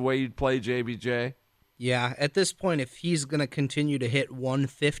that the way you'd play JBJ? Yeah, at this point, if he's going to continue to hit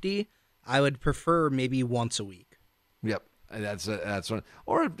 150, I would prefer maybe once a week. Yep. That's one.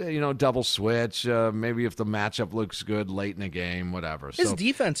 Or, double switch. Maybe if the matchup looks good late in the game, whatever. His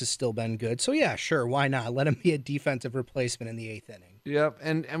defense has still been good. So, yeah, sure. Why not? Let him be a defensive replacement in the 8th inning. Yep.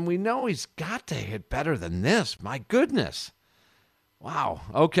 And we know he's got to hit better than this. My goodness. Wow.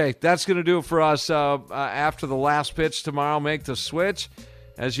 Okay. That's going to do it for us. After the last pitch tomorrow, make the switch,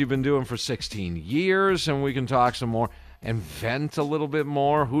 as you've been doing for 16 years. And we can talk some more and vent a little bit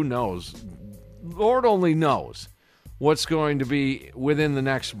more. Who knows? Lord only knows what's going to be within the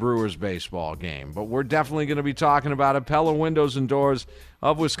next Brewers baseball game. But we're definitely going to be talking about it. Pella Windows and Doors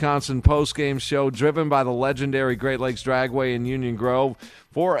of Wisconsin postgame show, driven by the legendary Great Lakes Dragway in Union Grove.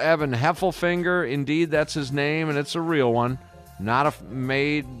 For Evan Heffelfinger, indeed, that's his name, and it's a real one. Not a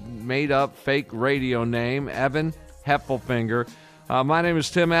made-up fake radio name. Evan Heffelfinger. My name is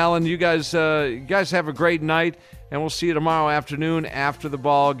Tim Allen. You guys have a great night, and we'll see you tomorrow afternoon after the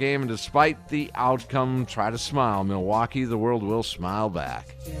ball game. And despite the outcome, try to smile. Milwaukee, the world will smile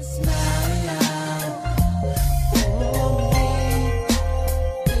back.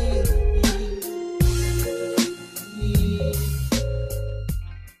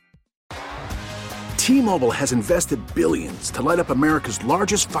 T-Mobile has invested billions to light up America's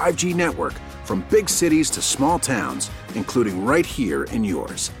largest 5G network, from big cities to small towns, including right here in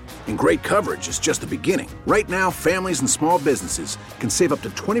yours. And great coverage is just the beginning. Right now, families and small businesses can save up to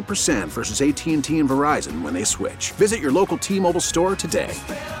 20% versus AT&T and Verizon when they switch. Visit your local T-Mobile store today.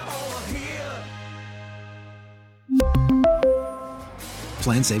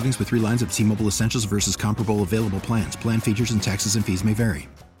 Plan savings with 3 lines of T-Mobile Essentials versus comparable available plans. Plan features and taxes and fees may vary.